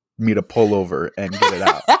for me to pull over and get it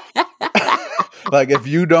out. Like, if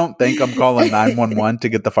you don't think I'm calling 911 to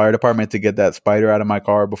get the fire department to get that spider out of my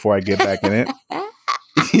car before I get back in it,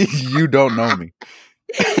 you don't know me.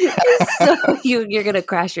 So you're going to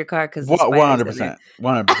crash your car because 100%.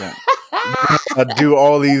 100%. Do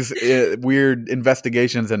all these weird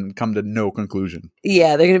investigations and come to no conclusion.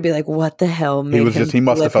 Yeah, they're gonna be like, "What the hell?" He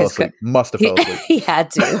must have fell asleep. He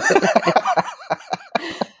had to.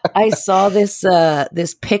 I saw this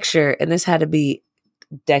picture, and this had to be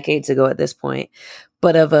decades ago at this point,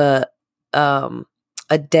 but of a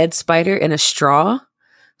dead spider in a straw.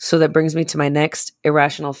 So that brings me to my next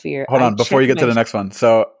irrational fear. Hold on, before you get to the next one.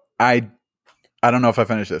 So I don't know if I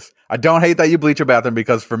finished this. I don't hate that you bleach your bathroom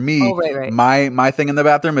because for me, my thing in the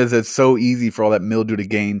bathroom is it's so easy for all that mildew to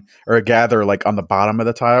gain or gather like on the bottom of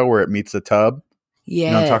the tile where it meets the tub. Yeah,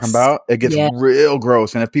 you know what I'm talking about? It gets real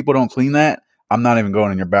gross. And if people don't clean that, I'm not even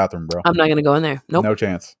going in your bathroom, bro. I'm not going to go in there. Nope. No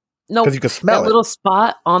chance. Nope. Because you can smell that little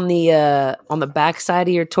spot on the back side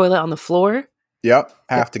of your toilet on the floor. Yep.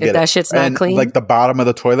 Have to get it. That shit's not clean. Like the bottom of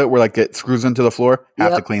the toilet where like it screws into the floor.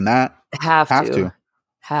 Have to clean that. Have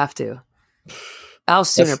to. I'll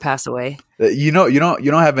sooner pass away. You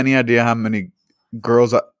don't have any idea how many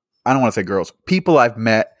girls, I don't want to say girls, people I've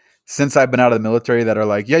met since I've been out of the military that are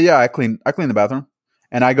like, yeah, I clean the bathroom.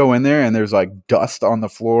 and I go in there and there's like dust on the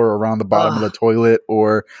floor around the bottom of the toilet,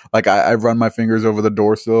 or like I run my fingers over the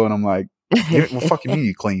door sill and I'm like, well, fuck you mean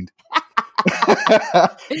you cleaned?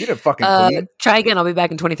 You didn't fucking clean. Try again. I'll be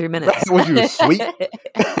back in 23 minutes. Was you sweet?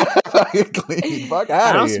 Clean. Fuck out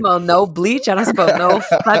I don't smell no bleach. I don't smell no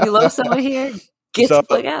fabuloso in here. Get the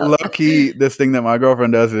fuck out. Low key, this thing that my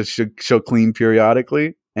girlfriend does is she'll clean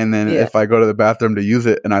periodically, and then if I go to the bathroom to use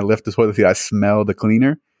it and I lift the toilet seat, I smell the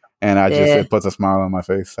cleaner, and it puts a smile on my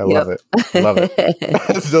face. I love it. Love it.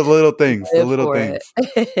 It's the little things. The little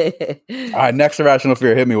things. All right, next irrational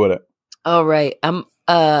fear. Hit me with it. All right.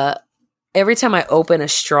 Every time I open a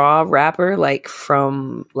straw wrapper, like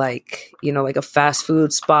from like a fast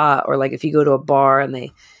food spot, or like if you go to a bar and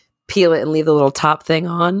they peel it and leave the little top thing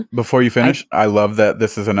on. Before you finish, I love that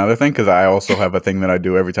this is another thing because I also have a thing that I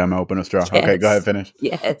do every time I open a straw. Yes. Okay, go ahead, finish.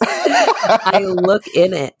 Yes. I look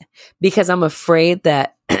in it because I'm afraid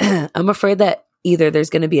that either there's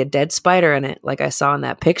going to be a dead spider in it, like I saw in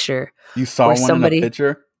that picture. You saw one in a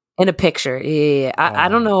picture? In a picture, yeah. I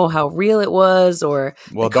don't know how real it was or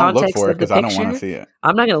the context of the picture. Well, don't look for it because I don't want to see it.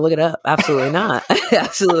 I'm not going to look it up. Absolutely not.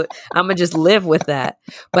 Absolutely. I'm going to just live with that.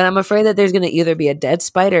 But I'm afraid that there's going to either be a dead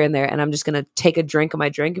spider in there and I'm just going to take a drink of my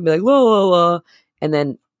drink and be like, whoa, whoa, whoa. And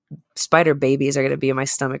then spider babies are going to be in my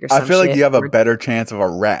stomach or something. I feel like you have a better chance of a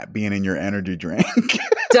rat being in your energy drink.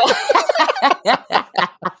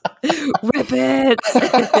 Rip it.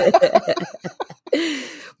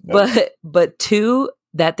 But two,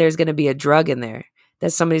 that there's going to be a drug in there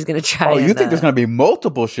that somebody's going to try. Oh, you think there's going to be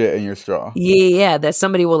multiple shit in your straw? Yeah, that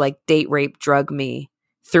somebody will like date rape drug me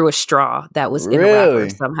through a straw that was in a wrapper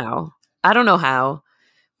somehow. I don't know how,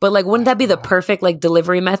 but like, wouldn't that be the perfect like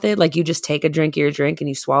delivery method? Like you just take a drink of your drink and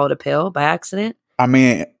you swallowed a pill by accident. I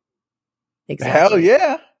mean, hell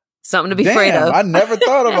yeah. Something to be afraid of. I never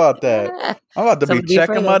thought about that. I'm about to be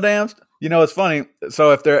checking my damn. You know, it's funny.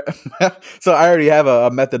 So so I already have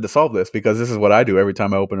a method to solve this because this is what I do every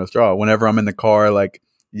time I open a straw. Whenever I'm in the car, like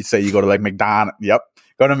you say, you go to like McDonald's. Yep,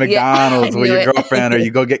 go to McDonald's with your girlfriend, or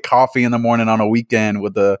you go get coffee in the morning on a weekend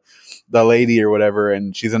with the lady or whatever,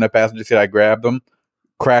 and she's in the passenger seat. I grab them,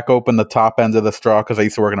 crack open the top ends of the straw because I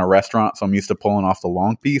used to work in a restaurant, so I'm used to pulling off the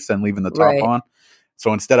long piece and leaving the top on.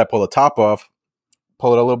 So instead, I pull the top off,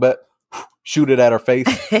 pull it a little bit, shoot it at her face,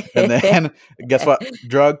 and then guess what? The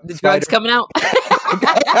drug's coming out.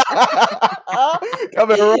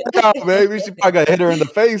 Coming right out, baby. She probably got hit her in the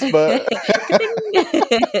face, but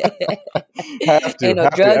have to. Ain't no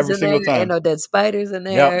drugs every single time. Ain't no dead spiders in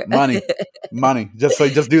there. Yep, money. Just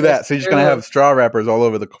do that. So you're just gonna have straw wrappers all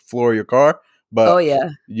over the floor of your car. But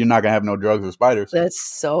you're not gonna have no drugs or spiders. That's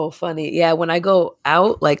so funny. Yeah, when I go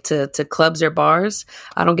out like to clubs or bars,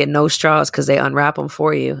 I don't get no straws because they unwrap them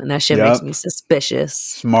for you, and that shit makes me suspicious.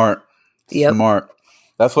 Smart.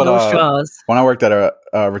 That's what. No straws. When I worked at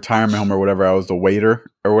a retirement home or whatever, I was the waiter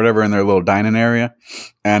or whatever in their little dining area,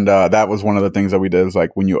 and that was one of the things that we did. Is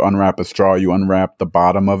like when you unwrap a straw, you unwrap the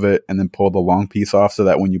bottom of it and then pull the long piece off, so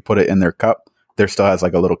that when you put it in their cup, there still has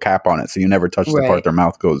like a little cap on it, so you never touch the part their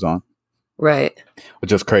mouth goes on. Right.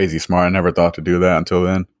 Which is crazy smart. I never thought to do that until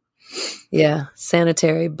then. Yeah.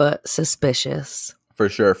 Sanitary, but suspicious. For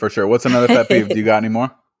sure. What's another pet peeve? Do you got any more?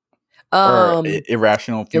 Or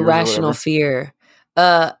irrational fear? Irrational fear.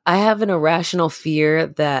 I have an irrational fear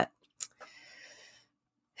that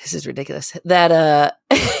this is ridiculous. That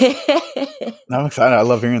I'm excited. I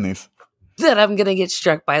love hearing these. That I'm going to get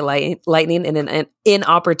struck by lightning in an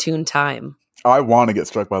inopportune time. I want to get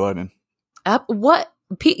struck by lightning. What?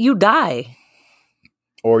 You die.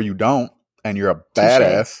 Or you don't, and you're a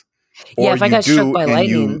badass. Yeah, if I got struck by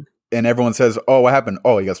lightning. And everyone says, oh, what happened?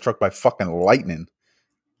 Oh, he got struck by fucking lightning.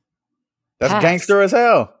 That's gangster as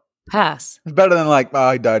hell. Pass. It's better than like,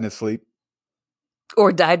 he died in his sleep.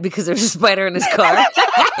 Or died because there's a spider in his car.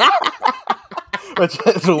 Which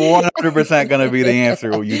is 100% going to be the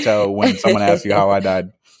answer you tell when someone asks you how I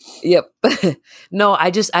died. Yep. No,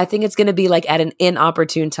 I think it's going to be like at an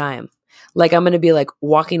inopportune time. Like I'm going to be like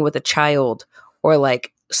walking with a child or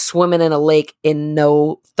like swimming in a lake in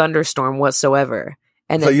no thunderstorm whatsoever.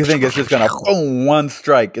 And so you think it's just going to boom, one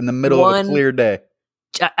strike in the middle of a clear day?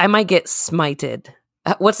 I might get smited.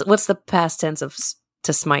 What's the past tense of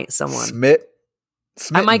to smite someone? Smitten.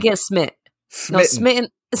 I might get smit. No, smitten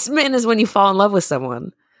is when you fall in love with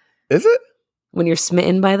someone. Is it? When you're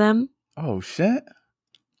smitten by them? Oh, shit.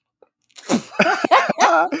 Just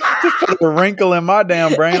put a wrinkle in my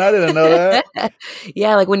damn brain. I didn't know that.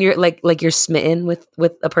 Yeah, like when you're like you're smitten with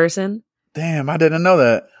a person. Damn, I didn't know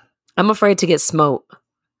that. I'm afraid to get smote.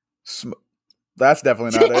 That's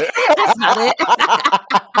definitely not it. That's not it.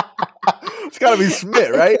 It's got to be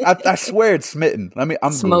smit, right? I swear it's smitten. I'm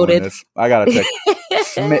smoted. Googling this. I gotta check.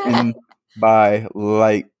 smitten by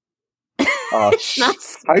light. Oh, It's not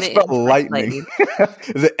how you spell smitten by lightning?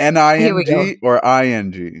 Is it N-I-N-G or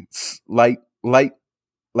I-N-G? Lightning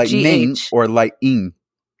G-H. or lighting?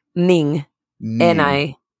 Ning.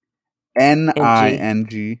 N-I.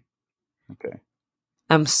 N-I-N-G. Okay.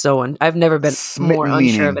 I've never been Smitten more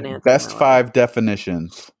unsure of an answer. Best 5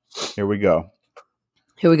 definitions. Here we go.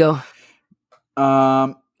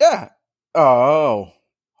 Yeah. Oh.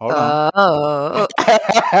 Hold on. Oh.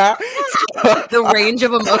 The range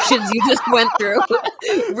of emotions you just went through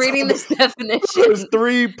reading this definition. There's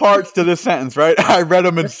 3 parts to this sentence, right? I read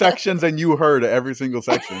them in sections and you heard every single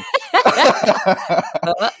section. So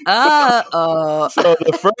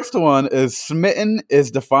the first one is smitten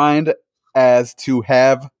is defined as to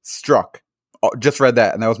have struck. Oh, just read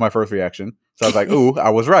that and that was my first reaction. So I was like, ooh, I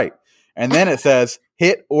was right. And then it says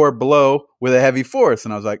hit or blow with a heavy force.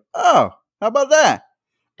 And I was like, oh, how about that?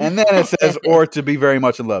 And then it says or to be very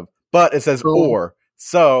much in love. But it says Boom. or.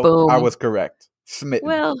 So Boom. I was correct. Smitten.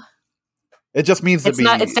 Well, it just means it's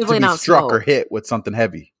definitely not struck smoke. or hit with something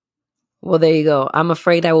heavy. Well, there you go. I'm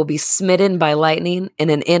afraid I will be smitten by lightning in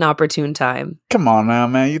an inopportune time. Come on now,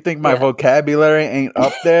 man. You think my vocabulary ain't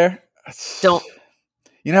up there? Don't.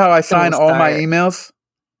 You know how I sign all my emails?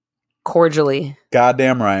 Cordially.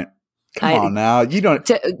 Goddamn right. Come on now. You don't.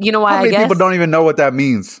 You know why? How many people don't even know what that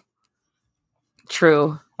means?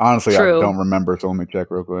 True. Honestly, I don't remember. So let me check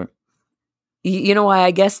real quick. You know why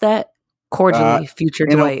I guess that? Cordially, future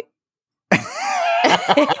Dwight.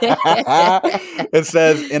 It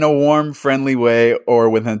says in a warm, friendly way or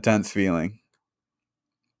with intense feeling.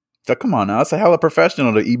 So come on now. It's a hella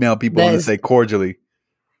professional to email people and say cordially.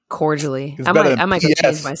 Cordially. I might go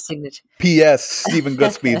change my signature. P.S. Stephen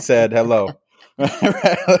Goodspeed said hello.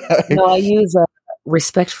 No, I use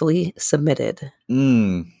respectfully submitted.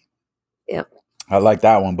 Yep. I like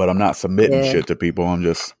that one, but I'm not submitting shit to people. I'm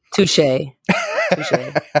just touche.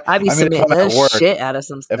 I be submitting the shit out of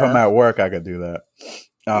some stuff. If I'm at work, I could do that.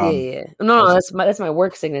 Yeah. No, that's my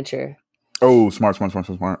work signature. Oh, smart.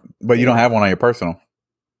 But you don't have one on your personal.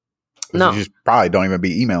 No, you just probably don't even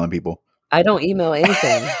be emailing people. I don't email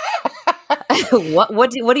anything.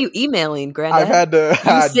 What are you emailing, Granddad? I've had to.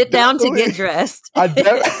 You sit down to get dressed. Don't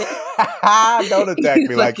attack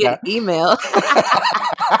me like that. Email.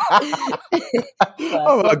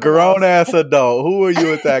 I'm a grown ass adult. Who are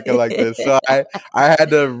you attacking like this? So I had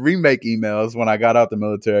to remake emails when I got out the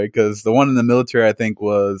military because the one in the military I think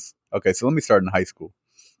was okay. So let me start in high school.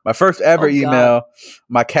 My first ever email,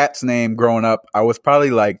 my cat's name growing up, I was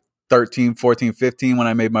probably like 13, 14, 15 when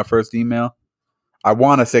I made my first email. I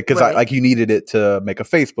want to say because like you needed it to make a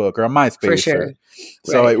Facebook or a MySpace. For sure.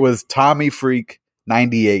 So it was Tommy Freak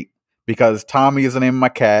 98 because Tommy is the name of my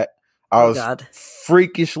cat. I was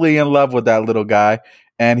freakishly in love with that little guy,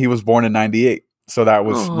 and he was born in 98. So that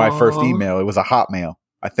was my first email. It was a Hotmail,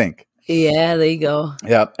 I think. Yeah, there you go.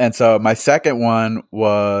 Yep. And so my second one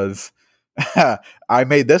was I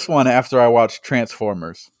made this one after I watched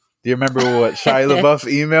Transformers. Do you remember what Shia LaBeouf's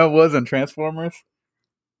email was in Transformers?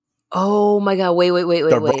 Oh my God! Wait!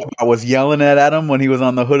 I was yelling at him when he was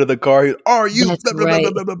on the hood of the car. Are you? That's blah, blah, right.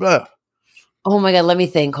 blah, blah, blah, blah. Oh my God! Let me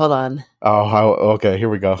think. Hold on. Oh, okay. Here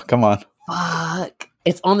we go. Come on. Fuck!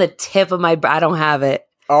 It's on the tip of my. I don't have it.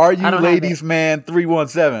 Are you ladies man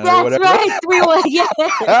 317? That's or whatever? right. 31. Yeah.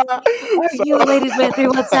 Are you ladies man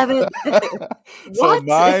 317? So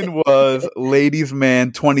mine was ladies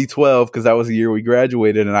man 2012 because that was the year we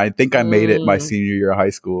graduated, and I think I made it my senior year of high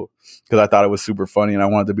school because I thought it was super funny and I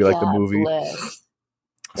wanted to be like the movie.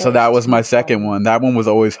 So that was my second one. That one was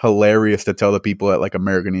always hilarious to tell the people at like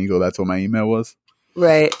American Eagle. That's what my email was.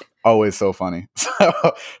 Right. Always so funny. So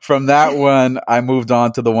from that one, I moved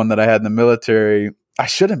on to the one that I had in the military. I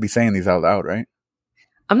shouldn't be saying these out loud, right?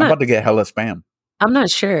 I'm about to get hella spam. I'm not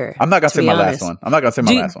sure. I'm not going to say my last one. I'm not going to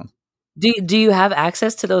say my last one. Do you have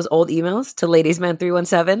access to those old emails to Ladies Man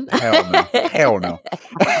 317? Hell no.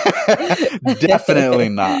 Definitely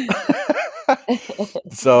not.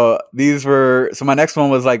 So my next one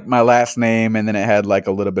was like my last name, and then it had like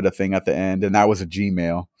a little bit of thing at the end, and that was a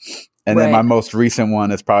Gmail. And then my most recent one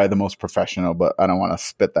is probably the most professional, but I don't want to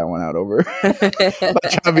spit that one out over. I'm trying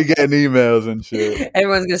to be getting emails and shit.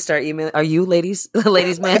 Everyone's going to start emailing. Are you ladies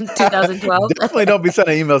man 2012? Definitely don't be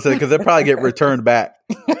sending emails to it because they'll probably get returned back.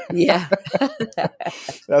 Yeah.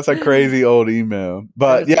 That's a crazy old email.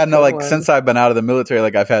 But yeah, no, like since I've been out of the military,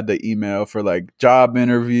 like I've had to email for like job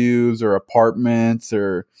interviews or apartments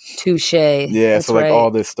or. Touche. Yeah. That's so like all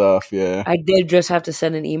this stuff. Yeah. I did just have to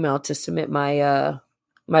send an email to submit my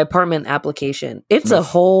apartment application. It's a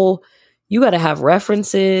whole, you got to have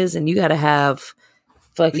references and you got to have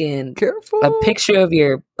fucking Careful. a picture of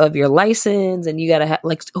your license, and you gotta have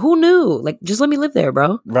like, who knew? Like, just let me live there,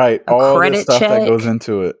 bro. Right. A All credit the stuff check that goes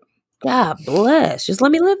into it. God bless. Just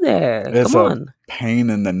let me live there. It's Come a on. pain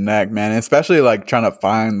in the neck, man. Especially like trying to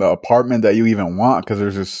find the apartment that you even want because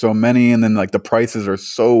there's just so many, and then like the prices are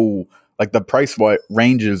so like the price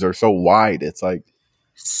ranges are so wide. It's like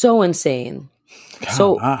so insane. God,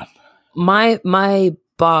 So man. my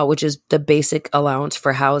BA, which is the basic allowance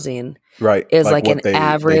for housing, Right, is like what an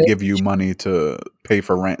average. They give you money to pay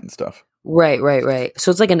for rent and stuff. Right. So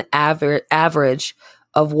it's like an average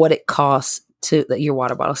of what it costs to your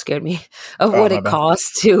water bottle scared me of what it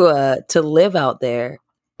costs to live out there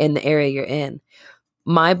in the area you're in.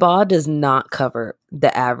 My BA does not cover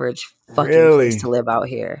the average fucking place to live out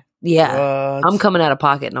here. Yeah, What? I'm coming out of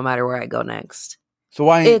pocket no matter where I go next. So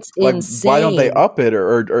why It's insane. Why don't they up it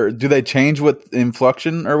or do they change with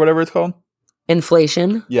inflation or whatever it's called?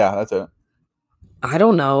 Inflation? Yeah, that's it. I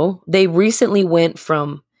don't know. They recently went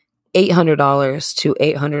from $800 to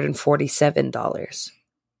 $847.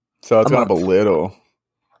 So it's gone up a little.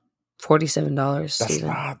 $47. That's Steven.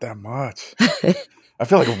 not that much. I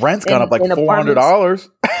feel like rent's gone up like $400.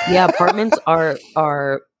 Yeah, apartments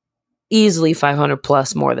are easily 500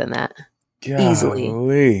 plus more than that. Golly.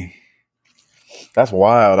 Easily. That's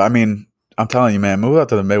wild. I mean, I'm telling you, man, move out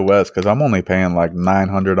to the Midwest because I'm only paying like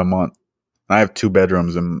 $900 a month. I have 2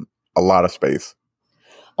 bedrooms and a lot of space.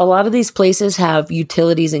 A lot of these places have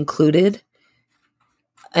utilities included,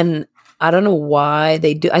 and I don't know why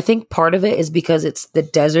they do. I think part of it is because it's the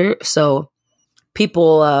desert, so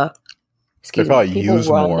people people use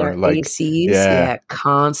run more their like ACs,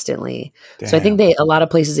 constantly. Damn. So I think a lot of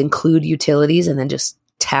places include utilities and then just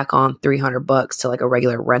tack on $300 to like a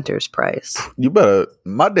regular renter's price. You better.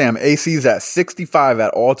 My damn AC's at 65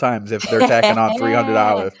 at all times. If they're tacking on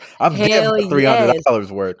 $300, I'm getting my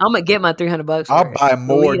 $300 worth. I'm gonna get my $300. I'll buy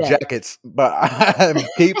more jackets, but I'm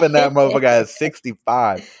keeping that motherfucker at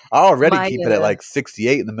 65. I already keep it at like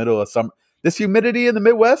 68 in the middle of summer. This humidity in the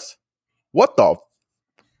Midwest, what the?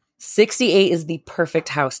 68 is the perfect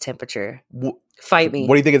house temperature. Fight me.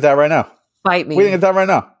 What do you think it's at right now? Fight me. What do you think it's at right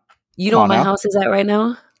now? You know what my house is at right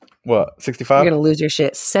now? What, 65? You're going to lose your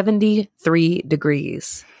shit. 73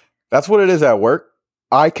 degrees. That's what it is at work.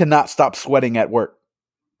 I cannot stop sweating at work.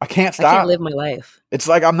 I can't stop. I can't live my life. It's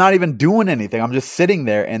like I'm not even doing anything. I'm just sitting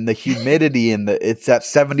there and the humidity and it's at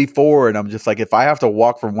 74 and I'm just like, if I have to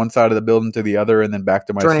walk from one side of the building to the other and then back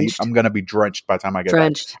to my seat, I'm going to be drenched by the time I get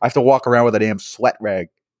back. I have to walk around with a damn sweat rag.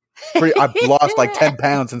 I've lost like 10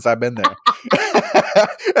 pounds since I've been there.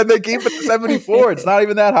 And they keep it to 74. It's not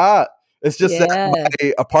even that hot. It's just that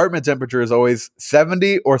my apartment temperature is always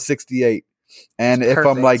 70 or 68. And if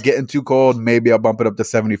I'm like getting too cold, maybe I'll bump it up to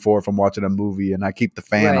 74 if I'm watching a movie and I keep the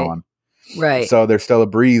fan on. Right. So there's still a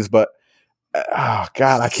breeze, but oh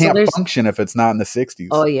God, I can't function if it's not in the 60s.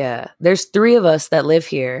 Oh yeah. There's 3 of us that live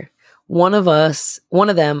here. One of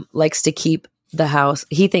them likes to keep the house.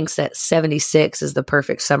 He thinks that 76 is the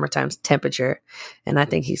perfect summertime temperature. And I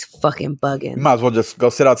think he's fucking bugging. You might as well just go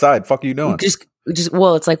sit outside. Fuck are you doing?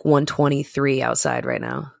 Well, it's like 123 outside right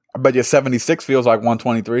now. I bet you 76 feels like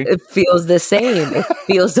 123. It feels the same. It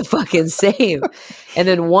feels the fucking same. And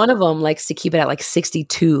then one of them likes to keep it at like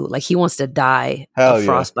 62. Like he wants to die of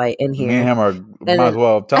frostbite in here. Me and him might as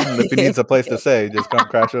well. Tell him if he needs a place to stay, just come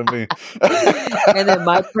crash with me. And then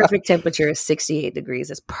my perfect temperature is 68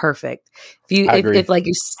 degrees. It's perfect. If like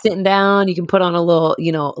you're sitting down, you can put on a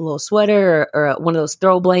little sweater or one of those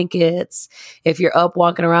throw blankets. If you're up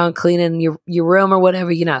walking around cleaning your room or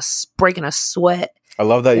whatever, you're not breaking a sweat. I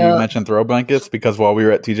love that you mentioned throw blankets because while we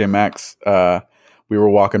were at TJ Maxx, we were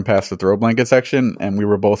walking past the throw blanket section and we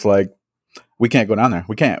were both like, we can't go down there.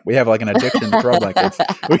 We can't. We have like an addiction to throw blankets.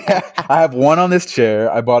 I have one on this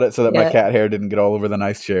chair. I bought it so that my cat hair didn't get all over the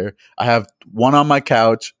nice chair. I have one on my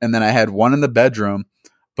couch and then I had one in the bedroom,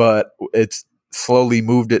 but it's slowly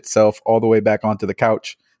moved itself all the way back onto the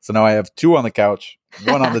couch. So now I have 2 on the couch,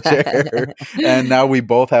 1 on the chair, and now we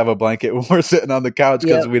both have a blanket when we're sitting on the couch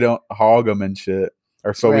because we don't hog them and shit.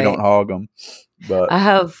 Or so we don't hog them. But I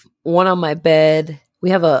have one on my bed. We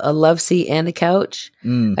have a love seat and a couch.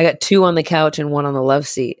 I got 2 on the couch and 1 on the love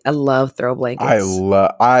seat. I love throw blankets.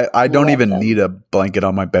 I don't even need a blanket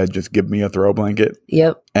on my bed. Just give me a throw blanket.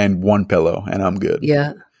 Yep. And 1 pillow and I'm good.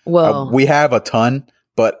 Yeah. Well, we have a ton,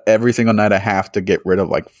 but every single night I have to get rid of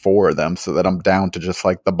like 4 of them so that I'm down to just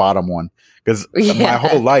like the bottom one. Because my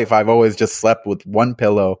whole life I've always just slept with 1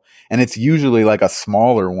 pillow and it's usually like a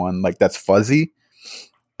smaller one, like that's fuzzy.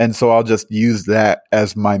 And so I'll just use that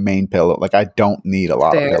as my main pillow. Like I don't need a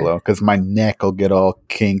lot of pillow because my neck will get all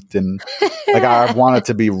kinked and like I want it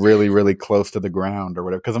to be really, really close to the ground or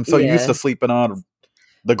whatever. Because I'm so used to sleeping on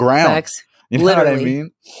the ground. Facts. You know what I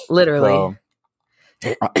mean? Literally.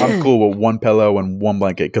 So, I'm cool with one pillow and one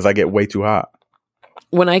blanket because I get way too hot.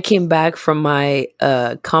 When I came back from my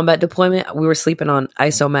combat deployment, we were sleeping on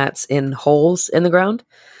ISO mats in holes in the ground.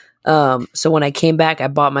 So when I came back, I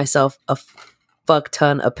bought myself a fuck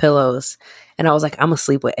ton of pillows. And I was like, I'm going to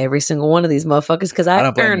sleep with every single one of these motherfuckers because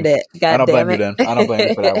I earned it. God I don't damn blame it. you then. I don't blame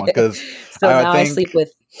you for that one. So now I sleep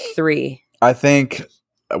with 3. I think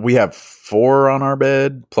we have 4 on our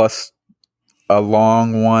bed plus a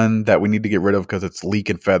long one that we need to get rid of because it's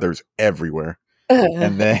leaking feathers everywhere.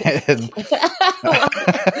 And then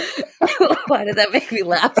why did that make me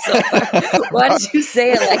laugh so hard? Why did you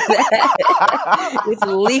say it like that? It's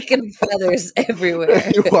leaking feathers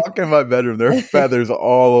everywhere. You walk in my bedroom, there are feathers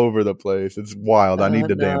all over the place. It's wild. I need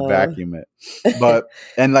to damn vacuum it. But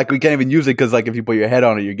and like we can't even use it because like if you put your head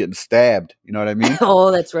on it, you're getting stabbed. You know what I mean?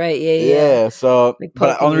 Oh, that's right. Yeah. So,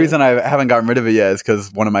 but the only reason I haven't gotten rid of it yet is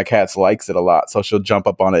because one of my cats likes it a lot, so she'll jump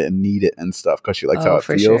up on it and knead it and stuff because she likes how it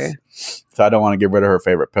feels. Sure. So I don't want to get rid of her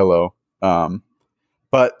favorite pillow.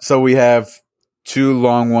 But so we have 2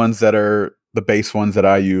 long ones that are the base ones that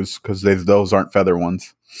I use because those aren't feather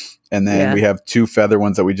ones. And then we have 2 feather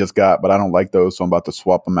ones that we just got, but I don't like those. So I'm about to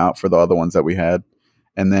swap them out for the other ones that we had.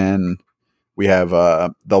 And then we have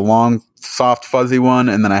the long, soft, fuzzy one.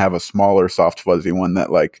 And then I have a smaller, soft, fuzzy one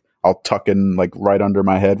that like I'll tuck in like right under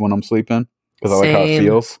my head when I'm sleeping because I like how it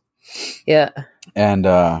feels. Yeah. And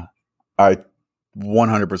I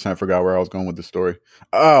 100% forgot where I was going with the story.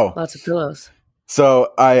 Oh. Lots of pillows.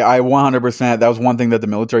 So I 100%, that was one thing that the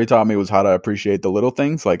military taught me was how to appreciate the little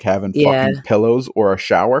things like having fucking pillows or a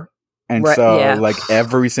shower. And like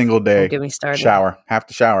every single day, get me started. Have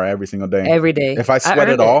to shower every single day. Every day. If I sweat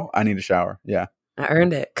at all, I need a shower. Yeah. I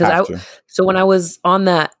earned it. So when I was on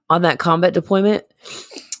that combat deployment,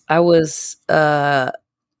 I was,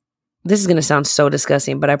 this is going to sound so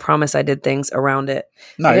disgusting, but I promise I did things around it.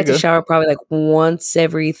 No, I had to shower probably like once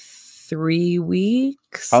every 3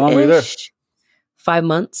 weeks. How long were you there? 5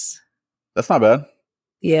 months. That's not bad.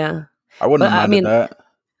 Yeah. I wouldn't have minded that.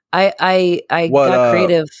 I got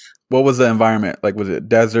creative. What was the environment? Like, was it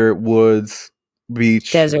desert, woods,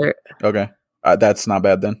 beach? Desert. Okay. That's not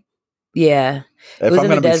bad then. Yeah. If I'm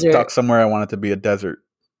going to be stuck somewhere, I want it to be a desert.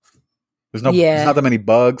 There's not that many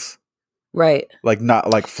bugs. Right. Like not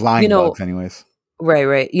like flying bugs anyways.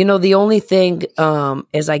 Right. You know, the only thing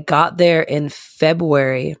is I got there in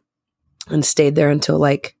February and stayed there until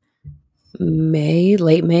like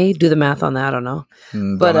late May. Do the math on that. I don't know.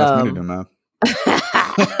 But ask me to do math.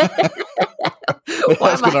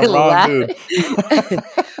 Why am I laughing?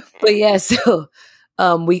 But yeah, so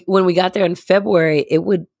when we got there in February, it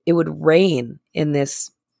would rain in this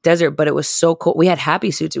desert, but it was so cold. We had happy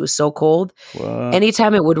suits. It was so cold. What?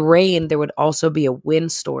 Anytime it would rain, there would also be a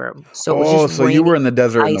windstorm. So it was just you were in the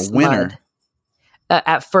desert in the winter.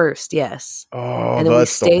 At first, yes. Oh, and then we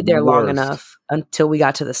stayed there long enough until we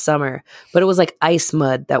got to the summer. But it was like ice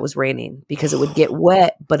mud that was raining because it would get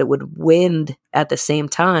wet, but it would wind at the same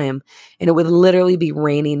time. And it would literally be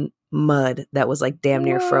raining mud that was like damn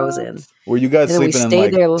near frozen. Were you guys sleeping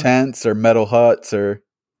in like tents or metal huts or?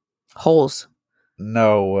 Holes.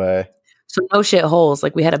 No way. So no shit holes.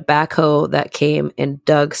 Like we had a backhoe that came and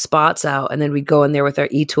dug spots out, and then we'd go in there with our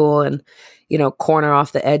e-tool and, corner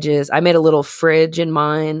off the edges. I made a little fridge in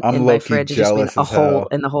mine. I'm my fridge just made a hole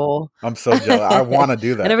in the hole. I'm so jealous. I want to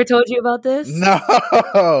do that. I never told you about this? No.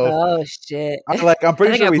 Oh shit. I'm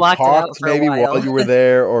pretty sure we talked maybe while you were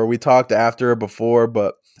there, or we talked after or before,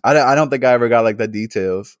 but I don't think I ever got like the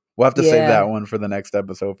details. We'll have to save that one for the next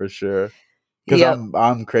episode for sure. Because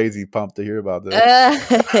I'm crazy pumped to hear about this.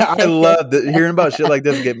 I love hearing about shit like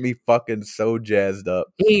this. Get me fucking so jazzed up.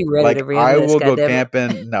 I will go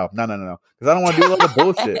camping. No. Because I don't want to do all the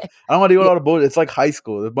bullshit. I don't want to do all the bullshit. It's like high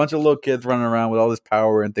school. There's a bunch of little kids running around with all this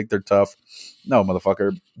power and think they're tough. No,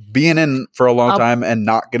 motherfucker. Being in for a long time and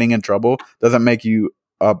not getting in trouble doesn't make you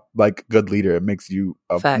a like good leader. It makes you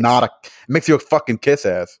it makes you a fucking kiss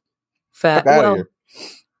ass. Fuck out of here.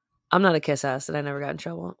 I'm not a kiss ass and I never got in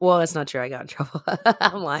trouble. Well, that's not true. I got in trouble.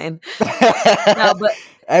 I'm lying. No, but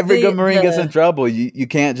every good Marine gets in trouble. You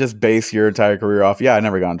can't just base your entire career off, I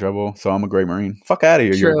never got in trouble, so I'm a great Marine. Fuck out of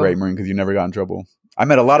here. True. You're a great Marine because you never got in trouble. I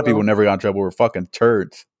met a lot of people who never got in trouble were fucking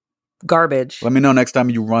turds. Garbage. Let me know next time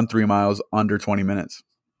you run 3 miles under 20 minutes.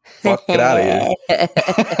 Fuck, get out of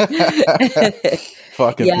here.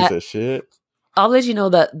 Fucking piece of shit. I'll let you know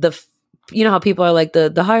that you know how people are like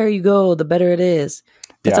the higher you go, the better it is.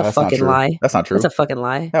 That's a fucking lie. That's not true. That's a fucking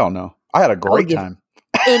lie. Hell no. I had a great time.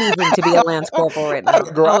 anything to be a Lance Corporal right now.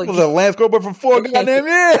 I was a Lance Corporal for 4 goddamn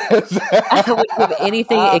years. I would give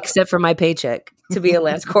anything except for my paycheck to be a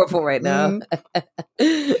Lance Corporal right now.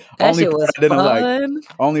 That shit was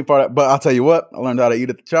fun. But I'll tell you what, I learned how to eat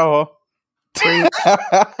at the chow hall.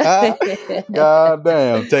 God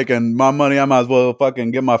damn, taking my money, I might as well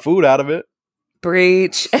fucking get my food out of it.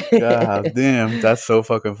 Breach. God damn, that's so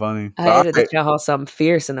fucking funny. I ate at the chow hall something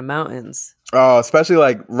fierce in the mountains. Especially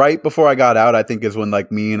like right before I got out, I think is when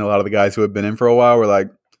like me and a lot of the guys who had been in for a while were like,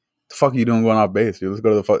 the fuck are you doing going off base, dude? Let's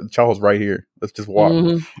go to the chow hall's right here. Let's just walk.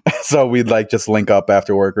 Mm-hmm. So we'd like just link up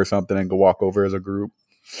after work or something and go walk over as a group.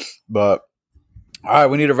 But all right,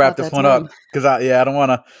 we need to wrap this one up because I don't want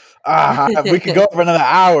to. We could go for another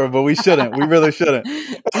hour, but we shouldn't. We really shouldn't.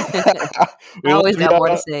 I always got more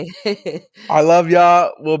to say. I love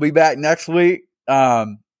y'all. We'll be back next week.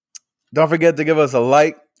 Don't forget to give us a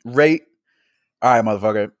like, rate. All right,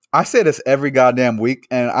 motherfucker. I say this every goddamn week,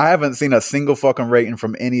 and I haven't seen a single fucking rating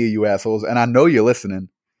from any of you assholes, and I know you're listening.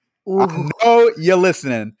 Ooh. I know you're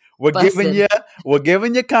listening. We're giving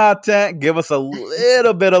you content. Give us a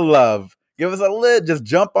little bit of love. Give us a lid. Just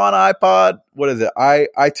jump on iPod. What is it?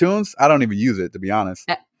 iTunes? I don't even use it, to be honest.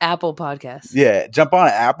 Apple Podcasts. Yeah. Jump on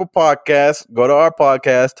Apple Podcasts. Go to our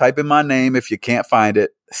podcast. Type in my name if you can't find it.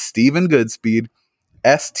 Stephen Goodspeed.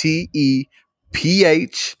 STEPH.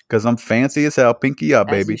 Because I'm fancy as hell. Pinky up,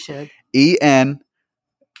 baby. EN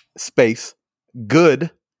space good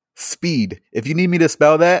speed. If you need me to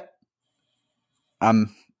spell that, I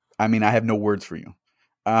have no words for you.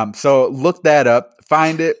 So look that up,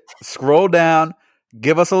 find it, scroll down,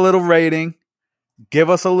 give us a little rating, give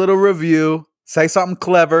us a little review, say something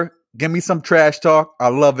clever, give me some trash talk. I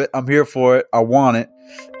love it. I'm here for it. I want it.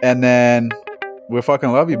 And then we'll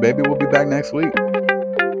fucking love you, baby. We'll be back next week.